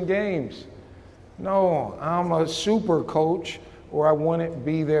losing games. No, I'm a super coach, or I wouldn't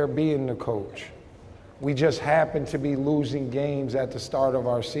be there being the coach. We just happened to be losing games at the start of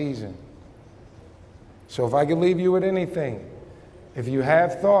our season. So if I could leave you with anything, if you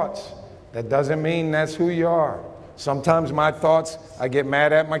have thoughts, that doesn't mean that's who you are. Sometimes my thoughts, I get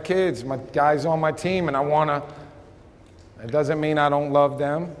mad at my kids, my guys on my team, and it doesn't mean I don't love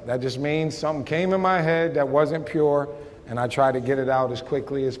them. That just means something came in my head that wasn't pure, and I try to get it out as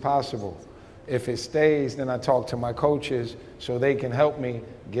quickly as possible. If it stays, then I talk to my coaches so they can help me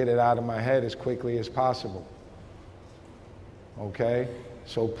get it out of my head as quickly as possible. Okay?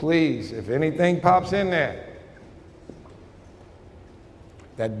 So please, if anything pops in there,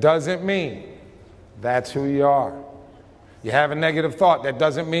 that doesn't mean that's who you are. You have a negative thought. That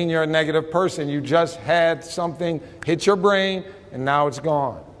doesn't mean you're a negative person. You just had something hit your brain and now it's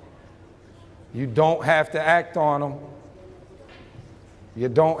gone. You don't have to act on them. You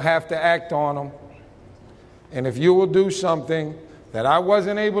don't have to act on them. And if you will do something that I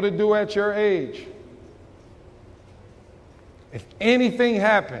wasn't able to do at your age, if anything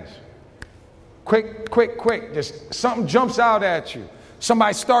happens, quick, just something jumps out at you,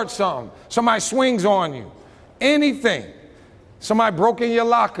 somebody starts something, somebody swings on you, anything, somebody broke in your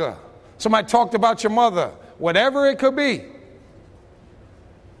locker, somebody talked about your mother, whatever it could be,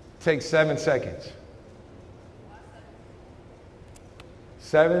 take 7 seconds.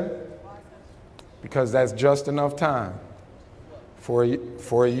 7, because that's just enough time for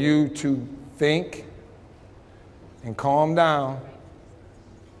you to think and calm down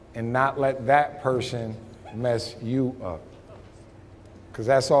and not let that person mess you up. Because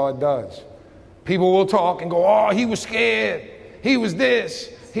that's all it does. People will talk and go, oh, he was scared. He was this.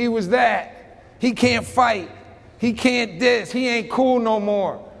 He was that. He can't fight. He can't this. He ain't cool no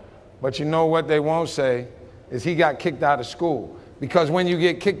more. But you know what they won't say is he got kicked out of school. Because when you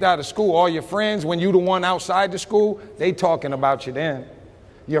get kicked out of school, all your friends, when you the one outside the school, they talking about you then.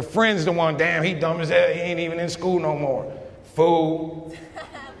 Your friend's the one, damn, he dumb as hell. He ain't even in school no more. Fool.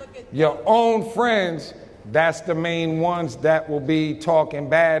 Your own friends, that's the main ones that will be talking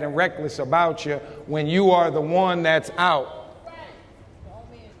bad and reckless about you when you are the one that's out.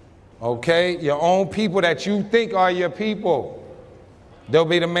 Okay? Your own people that you think are your people, they'll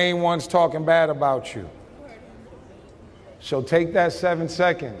be the main ones talking bad about you. So take that 7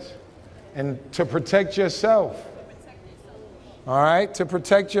 seconds and to protect yourself. All right? To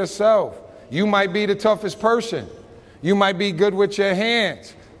protect yourself. You might be the toughest person. You might be good with your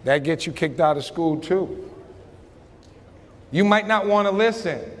hands. That gets you kicked out of school too. You might not want to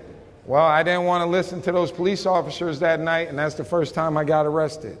listen. Well, I didn't want to listen to those police officers that night, and that's the first time I got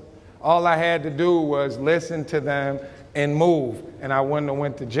arrested. All I had to do was listen to them and move, and I wouldn't have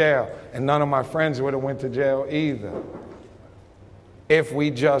went to jail. And none of my friends would have went to jail either. If we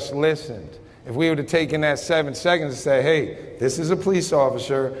just listened. If we would have taken that 7 seconds and said, hey, this is a police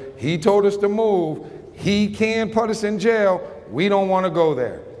officer. He told us to move. He can put us in jail. We don't want to go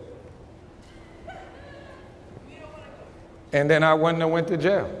there. And then I wouldn't have went to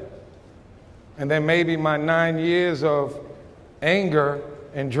jail. And then maybe my 9 years of anger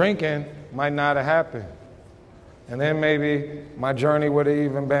and drinking might not have happened. And then maybe my journey would have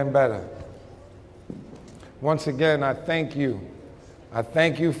even been better. Once again, I thank you. I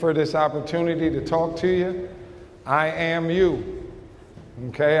thank you for this opportunity to talk to you. I am you.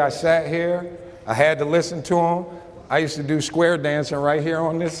 Okay, I sat here. I had to listen to him. I used to do square dancing right here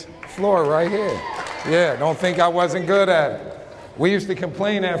on this floor right here. Yeah, don't think I wasn't good at it. We used to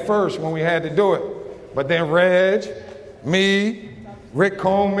complain at first when we had to do it. But then Reg, me, Rick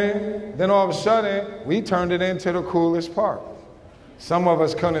Coleman, then all of a sudden, we turned it into the coolest part. Some of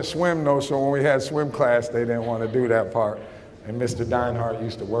us couldn't swim though, so when we had swim class, they didn't want to do that part. And Mr. Dinehart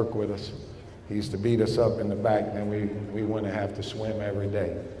used to work with us. He used to beat us up in the back, and we wouldn't have to swim every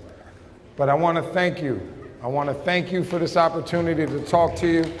day. But I want to thank you. I want to thank you for this opportunity to talk to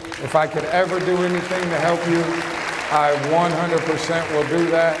you. If I could ever do anything to help you, I 100% will do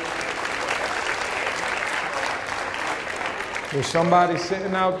that. There's somebody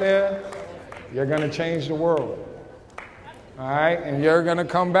sitting out there, you're going to change the world. All right? And you're going to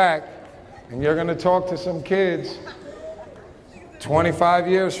come back, and you're going to talk to some kids 25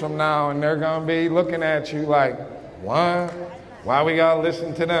 years from now, and they're going to be looking at you like, what? Why we got to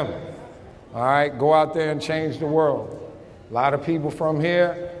listen to them? All right, go out there and change the world. A lot of people from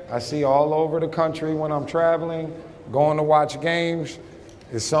here, I see all over the country when I'm traveling, going to watch games.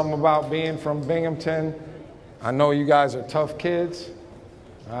 There's something about being from Binghamton. I know you guys are tough kids.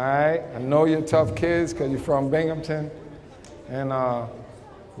 All right, I know you're tough kids because you're from Binghamton. And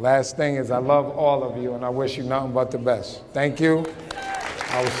last thing is I love all of you, and I wish you nothing but the best. Thank you.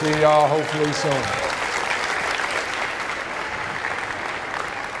 I will see y'all hopefully soon.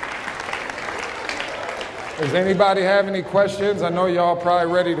 Does anybody have any questions? I know y'all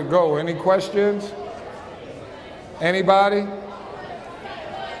probably ready to go. Any questions? Anybody?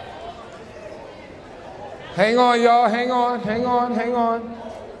 Hang on, y'all. Hang on, hang on, hang on.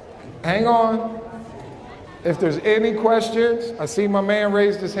 Hang on. If there's any questions, I see my man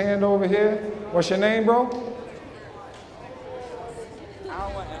raised his hand over here. What's your name, bro? I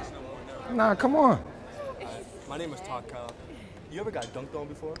don't want to ask no more. No. Nah, come on. My name is Todd Kyle. You ever got dunked on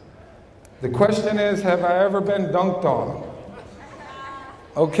before? The question is, have I ever been dunked on?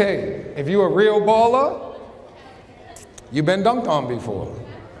 Okay, if you're a real baller, you've been dunked on before.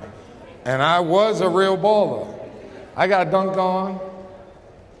 And I was a real baller. I got dunked on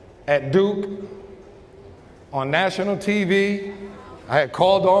at Duke, on national TV. I had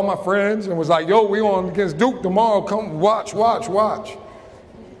called all my friends and was like, yo, we on against Duke tomorrow, come watch, watch, watch.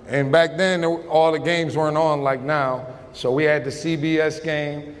 And back then, all the games weren't on like now. So we had the CBS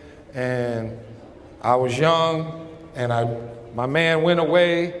game. And I was young, and my man went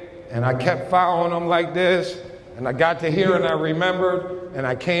away, and I kept following him like this, and I got to here, and I remembered, and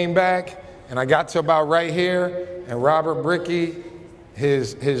I came back, and I got to about right here, and Robert Bricky,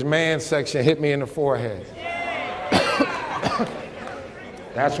 his man section hit me in the forehead.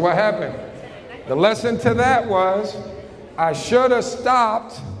 That's what happened. The lesson to that was I should have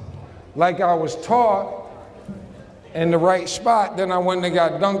stopped like I was taught in the right spot, then I wouldn't have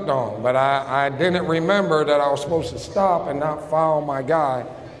got dunked on. But I didn't remember that I was supposed to stop and not foul my guy.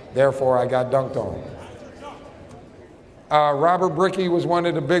 Therefore, I got dunked on. Robert Brickey was one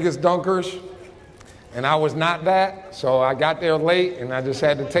of the biggest dunkers, and I was not that. So I got there late, and I just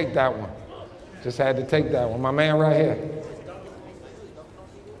had to take that one. Just had to take that one. My man right here.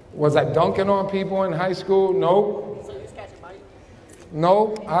 Was I dunking on people in high school? Nope.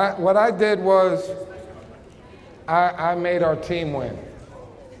 Nope. What I did was I made our team win.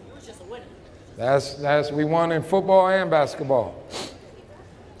 We won in football and basketball.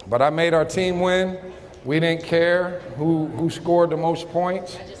 But I made our team win. We didn't care who scored the most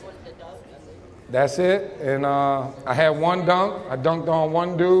points. That's it. And I had one dunk. I dunked on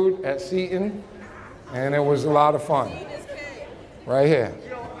one dude at Seton, and it was a lot of fun. Right here.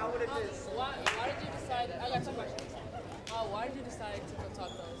 Why did you decide? I got two questions. Why did you decide to come talk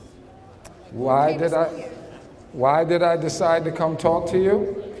to us? Why did I decide to come talk to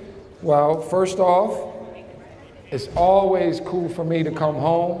you? Well, first off, it's always cool for me to come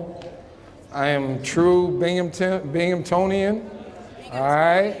home. I am true Binghamtonian. All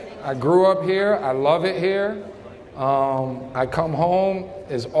right. I grew up here. I love it here. I come home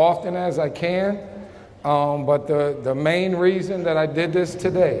as often as I can. But the main reason that I did this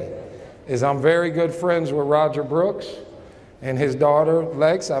today is I'm very good friends with Roger Brooks and his daughter,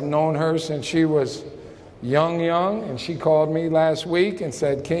 Lex. I've known her since she was young, and she called me last week and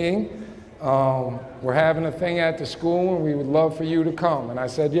said, King, we're having a thing at the school and we would love for you to come. And I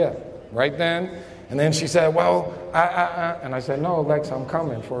said, yeah, right then. And then she said, well, and I said, no, Lex, I'm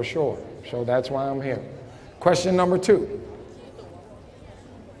coming for sure. So that's why I'm here. Question number 2.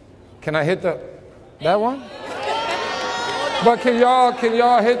 Can I hit that one? But can y'all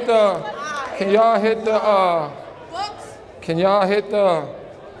hit the,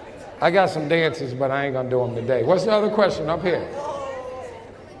 I got some dances, but I ain't gonna do them today. What's the other question up here?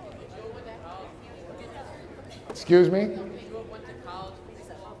 Excuse me?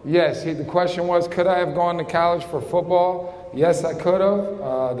 Yes, the question was, could I have gone to college for football? Yes, I could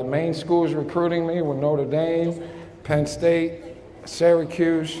have. The main schools recruiting me were Notre Dame, Penn State,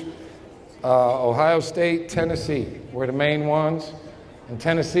 Syracuse, Ohio State, Tennessee were the main ones. And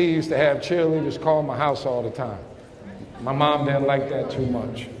Tennessee used to have cheerleaders call my house all the time. My mom didn't like that too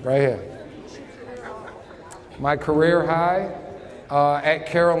much. Right here. My career high at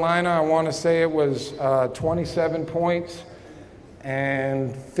Carolina, I want to say it was 27 points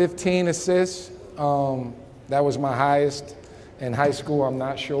and 15 assists. That was my highest in high school. I'm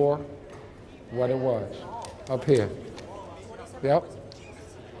not sure what it was. Up here. Yep.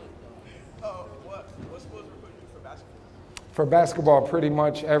 What schools recruited you for basketball? For basketball, pretty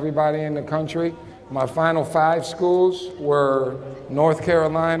much everybody in the country. My final 5 schools were North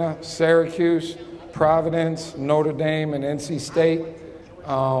Carolina, Syracuse, Providence, Notre Dame, and NC State.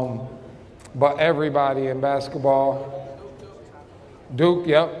 But everybody in basketball. Duke,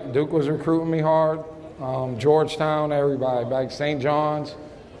 yep, Duke was recruiting me hard. Georgetown, everybody. Back St. John's,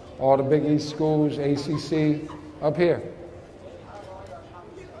 all the Big East schools, ACC. Up here.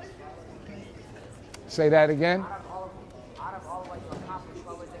 Say that again.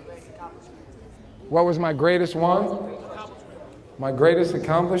 What was my greatest one? My greatest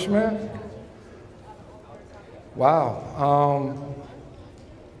accomplishment? Wow.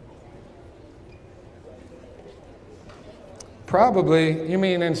 Probably, you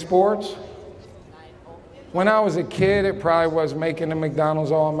mean in sports? When I was a kid, it probably was making the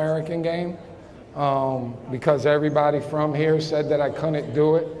McDonald's All-American game because everybody from here said that I couldn't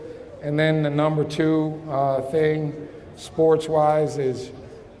do it. And then the number 2 thing, sports-wise, is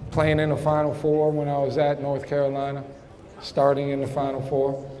playing in the Final Four when I was at North Carolina, starting in the Final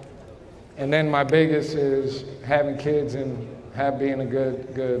Four. And then my biggest is having kids and being a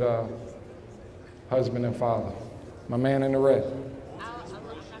good husband and father. My man in the red.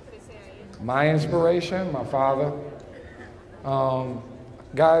 My inspiration, my father.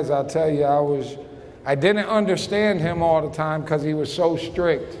 Guys, I'll tell you, I didn't understand him all the time because he was so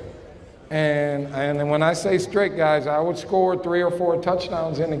strict. And when I say strict, guys, I would score 3 or 4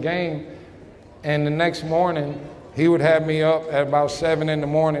 touchdowns in a game, and the next morning he would have me up at about 7 in the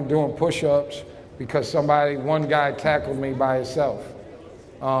morning doing push-ups because one guy tackled me by himself.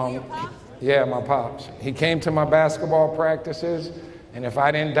 Yeah, my pops. He came to my basketball practices, and if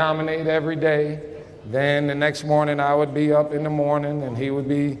I didn't dominate every day, then the next morning I would be up in the morning, and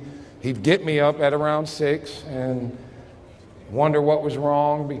he'd get me up at around 6 and wonder what was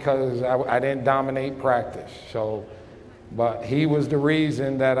wrong because I didn't dominate practice. But he was the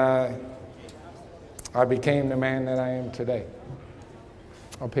reason that I became the man that I am today.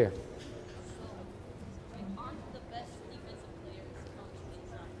 Up here. Aren't the best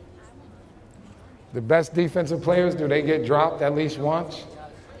The best defensive players, do they get dropped at least once?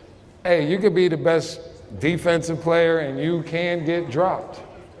 Hey, you could be the best defensive player and you can get dropped.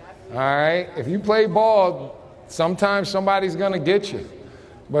 All right? If you play ball, sometimes somebody's going to get you.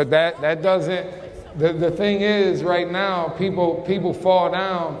 But that doesn't, the thing is right now, people fall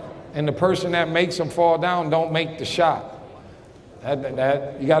down and the person that makes them fall down don't make the shot.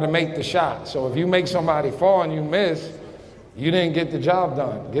 You got to make the shot. So if you make somebody fall and you miss, you didn't get the job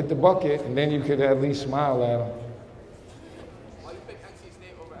done. Get the bucket and then you could at least smile at them. Why you pick NC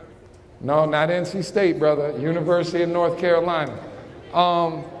State over everything? No, not NC State, brother. University of North Carolina.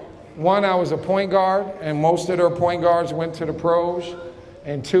 One, I was a point guard, and most of their point guards went to the pros.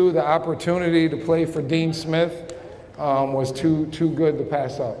 And two, the opportunity to play for Dean Smith was too good to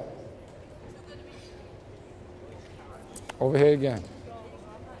pass up. Over here again.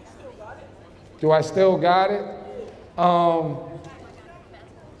 Do I still got it?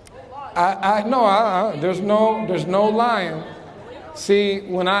 There's no lying. See,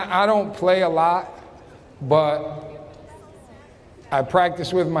 when I don't play a lot, but I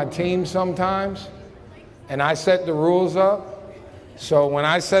practice with my team sometimes, and I set the rules up. So when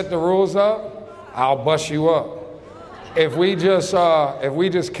I set the rules up, I'll bust you up. If we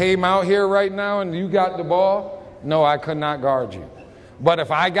just came out here right now and you got the ball, no, I could not guard you. But if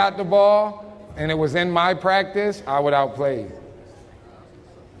I got the ball and it was in my practice, I would outplay you.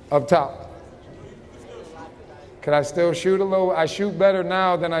 Up top. Could I still shoot a little? I shoot better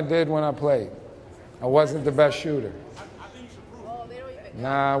now than I did when I played. I wasn't the best shooter.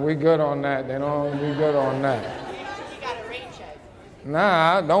 Nah, we good on that. We good on that.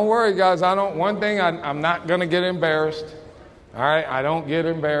 Nah, don't worry, guys. One thing, I'm not going to get embarrassed. All right, I don't get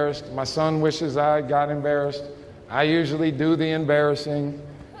embarrassed. My son wishes I got embarrassed. I usually do the embarrassing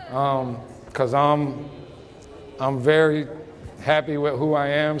because I'm very happy with who I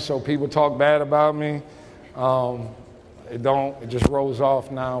am, so people talk bad about me. It just rolls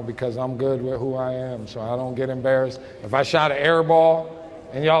off now because I'm good with who I am, so I don't get embarrassed. If I shot an air ball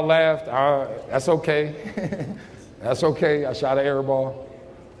and y'all laughed, that's okay. That's okay. I shot an air ball.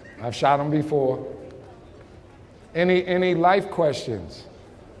 I've shot them before. Any life questions?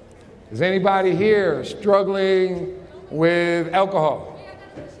 Is anybody here struggling with alcohol?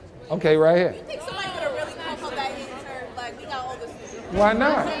 Okay, right here. You think somebody would have really come up that answer? Like, we got all this. Why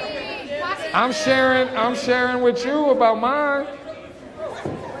not? I'm sharing with you about mine.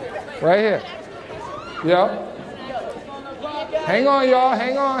 Right here. Yeah. Hang on, y'all.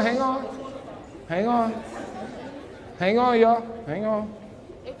 Hang on. Hang on, y'all. Hang on.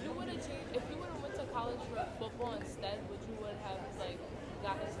 If you would have went to college for football instead, would you would have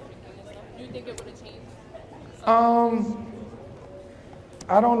gotten into drinking and stuff? Do you think it would have changed?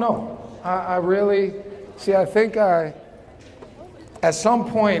 I don't know. I really I think at some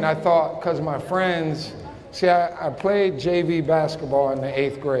point I thought, because my friends, I played JV basketball in the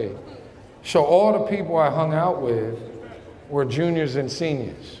 8th grade. So all the people I hung out with were juniors and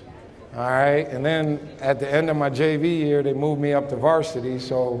seniors. All right, and then at the end of my JV year, they moved me up to varsity.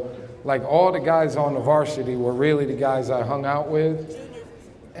 So like all the guys on the varsity were really the guys I hung out with.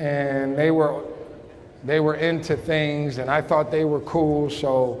 And they were into things and I thought they were cool.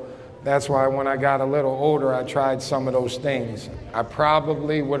 So that's why when I got a little older, I tried some of those things. I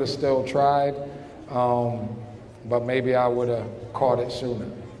probably would have still tried, but maybe I would have caught it sooner.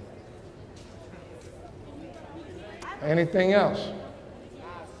 Anything else?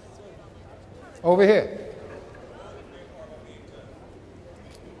 Over here.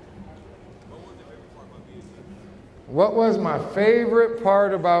 What was my favorite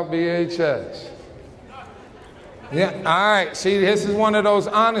part about BHS? Yeah, all right. See, this is one of those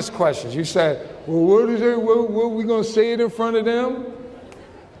honest questions. You said, well, what are we going to say it in front of them?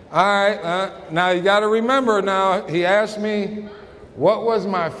 All right. Now, you got to remember now, he asked me, what was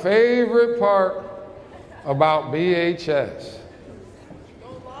my favorite part about BHS?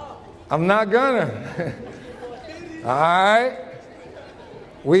 I'm not gonna. All right.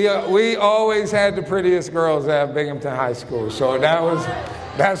 We always had the prettiest girls at Binghamton High School, so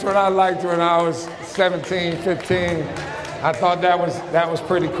that's what I liked when I was 17, 15. I thought that was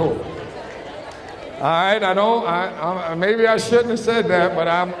pretty cool. All right. Maybe I shouldn't have said that, but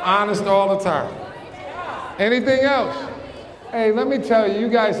I'm honest all the time. Anything else? Hey, let me tell you, you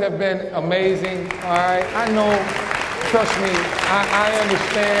guys have been amazing. All right. I know. Trust me. I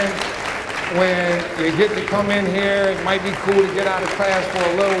understand. When you get to come in here, it might be cool to get out of class for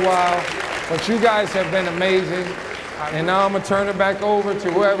a little while, but you guys have been amazing. And now I'm gonna turn it back over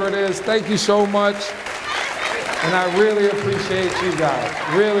to whoever it is. Thank you so much. And I really appreciate you guys.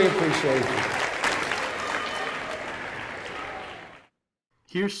 Really appreciate you.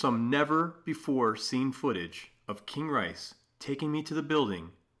 Here's some never-before-seen footage of King Rice taking me to the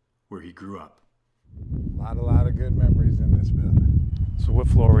building where he grew up. A lot of good memories in this building. So what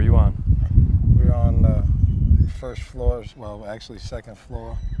floor were you on? We're on the first floor, well, actually second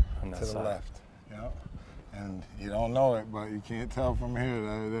floor On that to the side. left. Yep. And you don't know it, but you can't tell from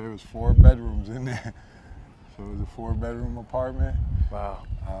here. There was 4 bedrooms in there. So it was a 4-bedroom apartment. Wow.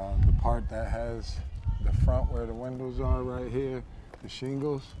 The part that has the front where the windows are right here, the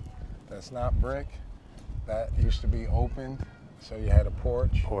shingles, that's not brick. That used to be open, so you had a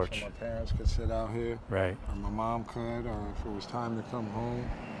porch. So my parents could sit out here. Right. Or my mom could, or if it was time to come home,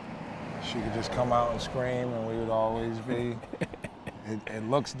 she could just come out and scream and we would always be. It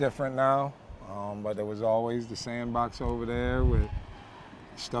looks different now, but there was always the sandbox over there with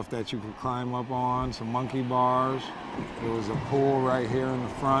stuff that you could climb up on, some monkey bars. There was a pool right here in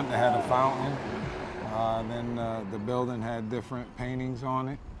the front that had a fountain. Then the building had different paintings on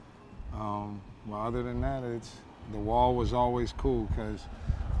it. Well, other than that, the wall was always cool because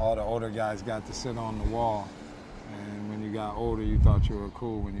all the older guys got to sit on the wall. And when you got older, you thought you were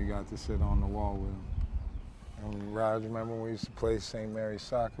cool when you got to sit on the wall with them. And Raj, remember when we used to play St. Mary's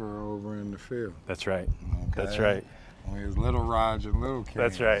soccer over in the field? That's right. Okay. That's right. When we was little Raj and little King.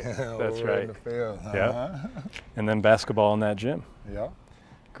 That's right. over That's right. in the field. Yeah. And then basketball in that gym. Yeah.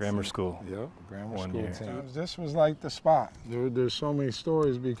 Grammar school. Yep, grammar One school year. team. This was like the spot. There's so many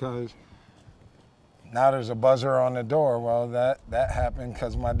stories because now there's a buzzer on the door. Well, that happened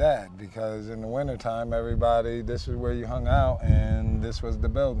because my dad, because in the wintertime, everybody, this is where you hung out and this was the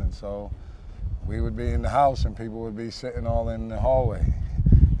building. So we would be in the house and people would be sitting all in the hallway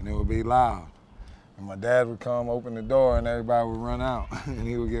and it would be loud. And my dad would come, open the door and everybody would run out and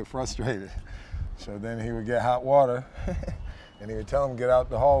he would get frustrated. So then he would get hot water and he would tell them get out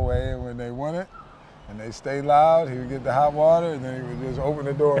the hallway, and when they won it and they stayed loud, he would get the hot water and then he would just open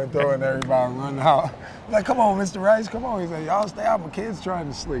the door and throw it and everybody would run out. Like, come on, Mr. Rice, come on. He said, y'all stay out, my kid's trying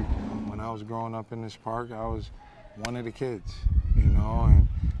to sleep. When I was growing up in this park, I was one of the kids, you know, and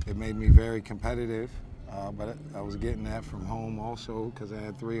it made me very competitive, but I was getting that from home also because I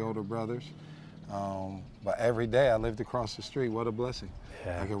had 3 older brothers. But every day I lived across the street. What a blessing.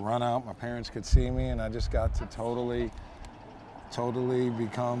 Yeah. I could run out, my parents could see me, and I just got to totally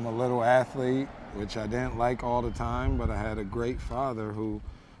become a little athlete, which I didn't like all the time, but I had a great father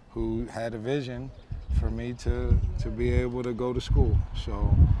who had a vision for me to be able to go to school.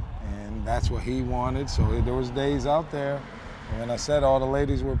 So, and that's what he wanted. So there was days out there when I said all the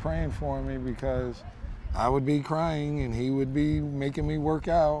ladies were praying for me because I would be crying and he would be making me work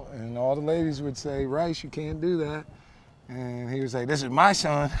out, and all the ladies would say, Rice, you can't do that. And he would say, this is my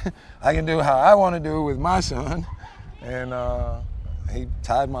son. I can do how I want to do it with my son. And he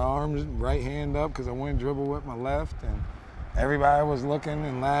tied my arms, right hand up, because I wouldn't dribble with my left. And everybody was looking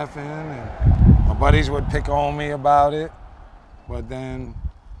and laughing. And my buddies would pick on me about it. But then,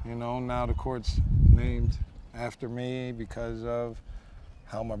 you know, now the court's named after me because of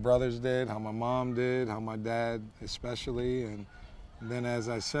how my brothers did, how my mom did, how my dad especially. And then, as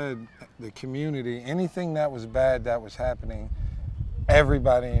I said, the community, anything that was bad that was happening,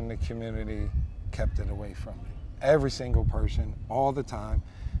 everybody in the community kept it away from me. Every single person, all the time.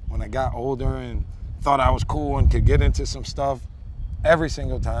 When I got older and thought I was cool and could get into some stuff, every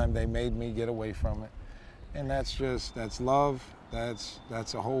single time they made me get away from it. And that's love, that's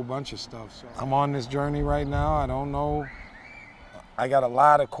a whole bunch of stuff. So I'm on this journey right now. I don't know. I got a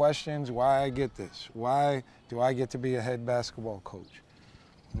lot of questions why I get this. Why do I get to be a head basketball coach?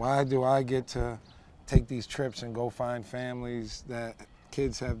 Why do I get to take these trips and go find families that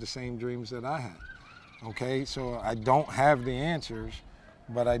kids have the same dreams that I had? Okay, so I don't have the answers,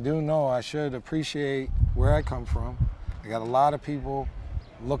 but I do know I should appreciate where I come from. I got a lot of people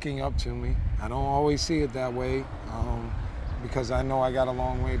looking up to me. I don't always see it that way because I know I got a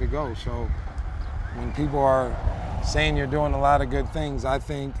long way to go. So when people are saying you're doing a lot of good things, I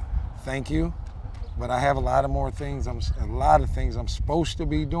think, thank you, but I have a lot of things I'm supposed to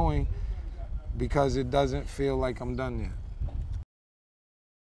be doing because it doesn't feel like I'm done yet.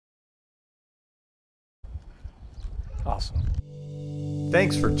 Awesome.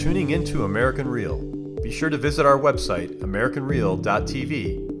 Thanks for tuning into American Real. Be sure to visit our website,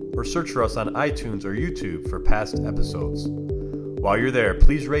 americanreal.tv, or search for us on iTunes or YouTube for past episodes. While you're there,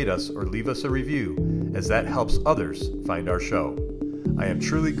 please rate us or leave us a review, as that helps others find our show. I am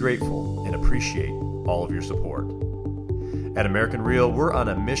truly grateful and appreciate all of your support. At American Real, we're on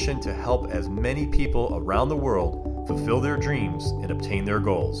a mission to help as many people around the world fulfill their dreams and obtain their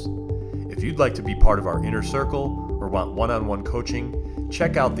goals. If you'd like to be part of our inner circle or want one-on-one coaching,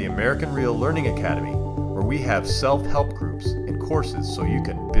 check out the American Real Learning Academy, where we have self-help groups and courses so you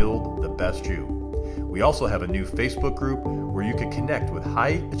can build the best you. We also have a new Facebook group where you can connect with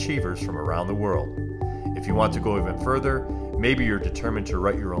high achievers from around the world. If you want to go even further, maybe you're determined to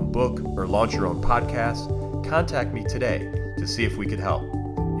write your own book or launch your own podcast, contact me today to see if we could help.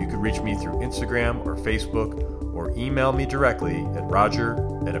 You can reach me through Instagram or Facebook, or email me directly at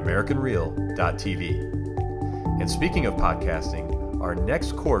roger@americanreal.tv. And speaking of podcasting, our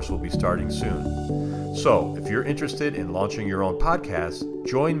next course will be starting soon. So if you're interested in launching your own podcast,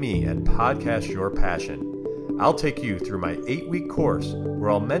 join me and Podcast Your Passion. I'll take you through my 8-week course where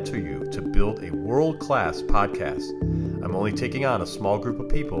I'll mentor you to build a world-class podcast. I'm only taking on a small group of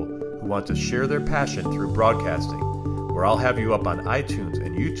people who want to share their passion through broadcasting, where I'll have you up on iTunes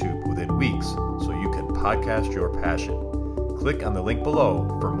and YouTube within weeks so you can podcast your passion. Click on the link below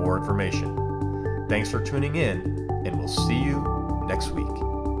for more information. Thanks for tuning in, and we'll see you next week.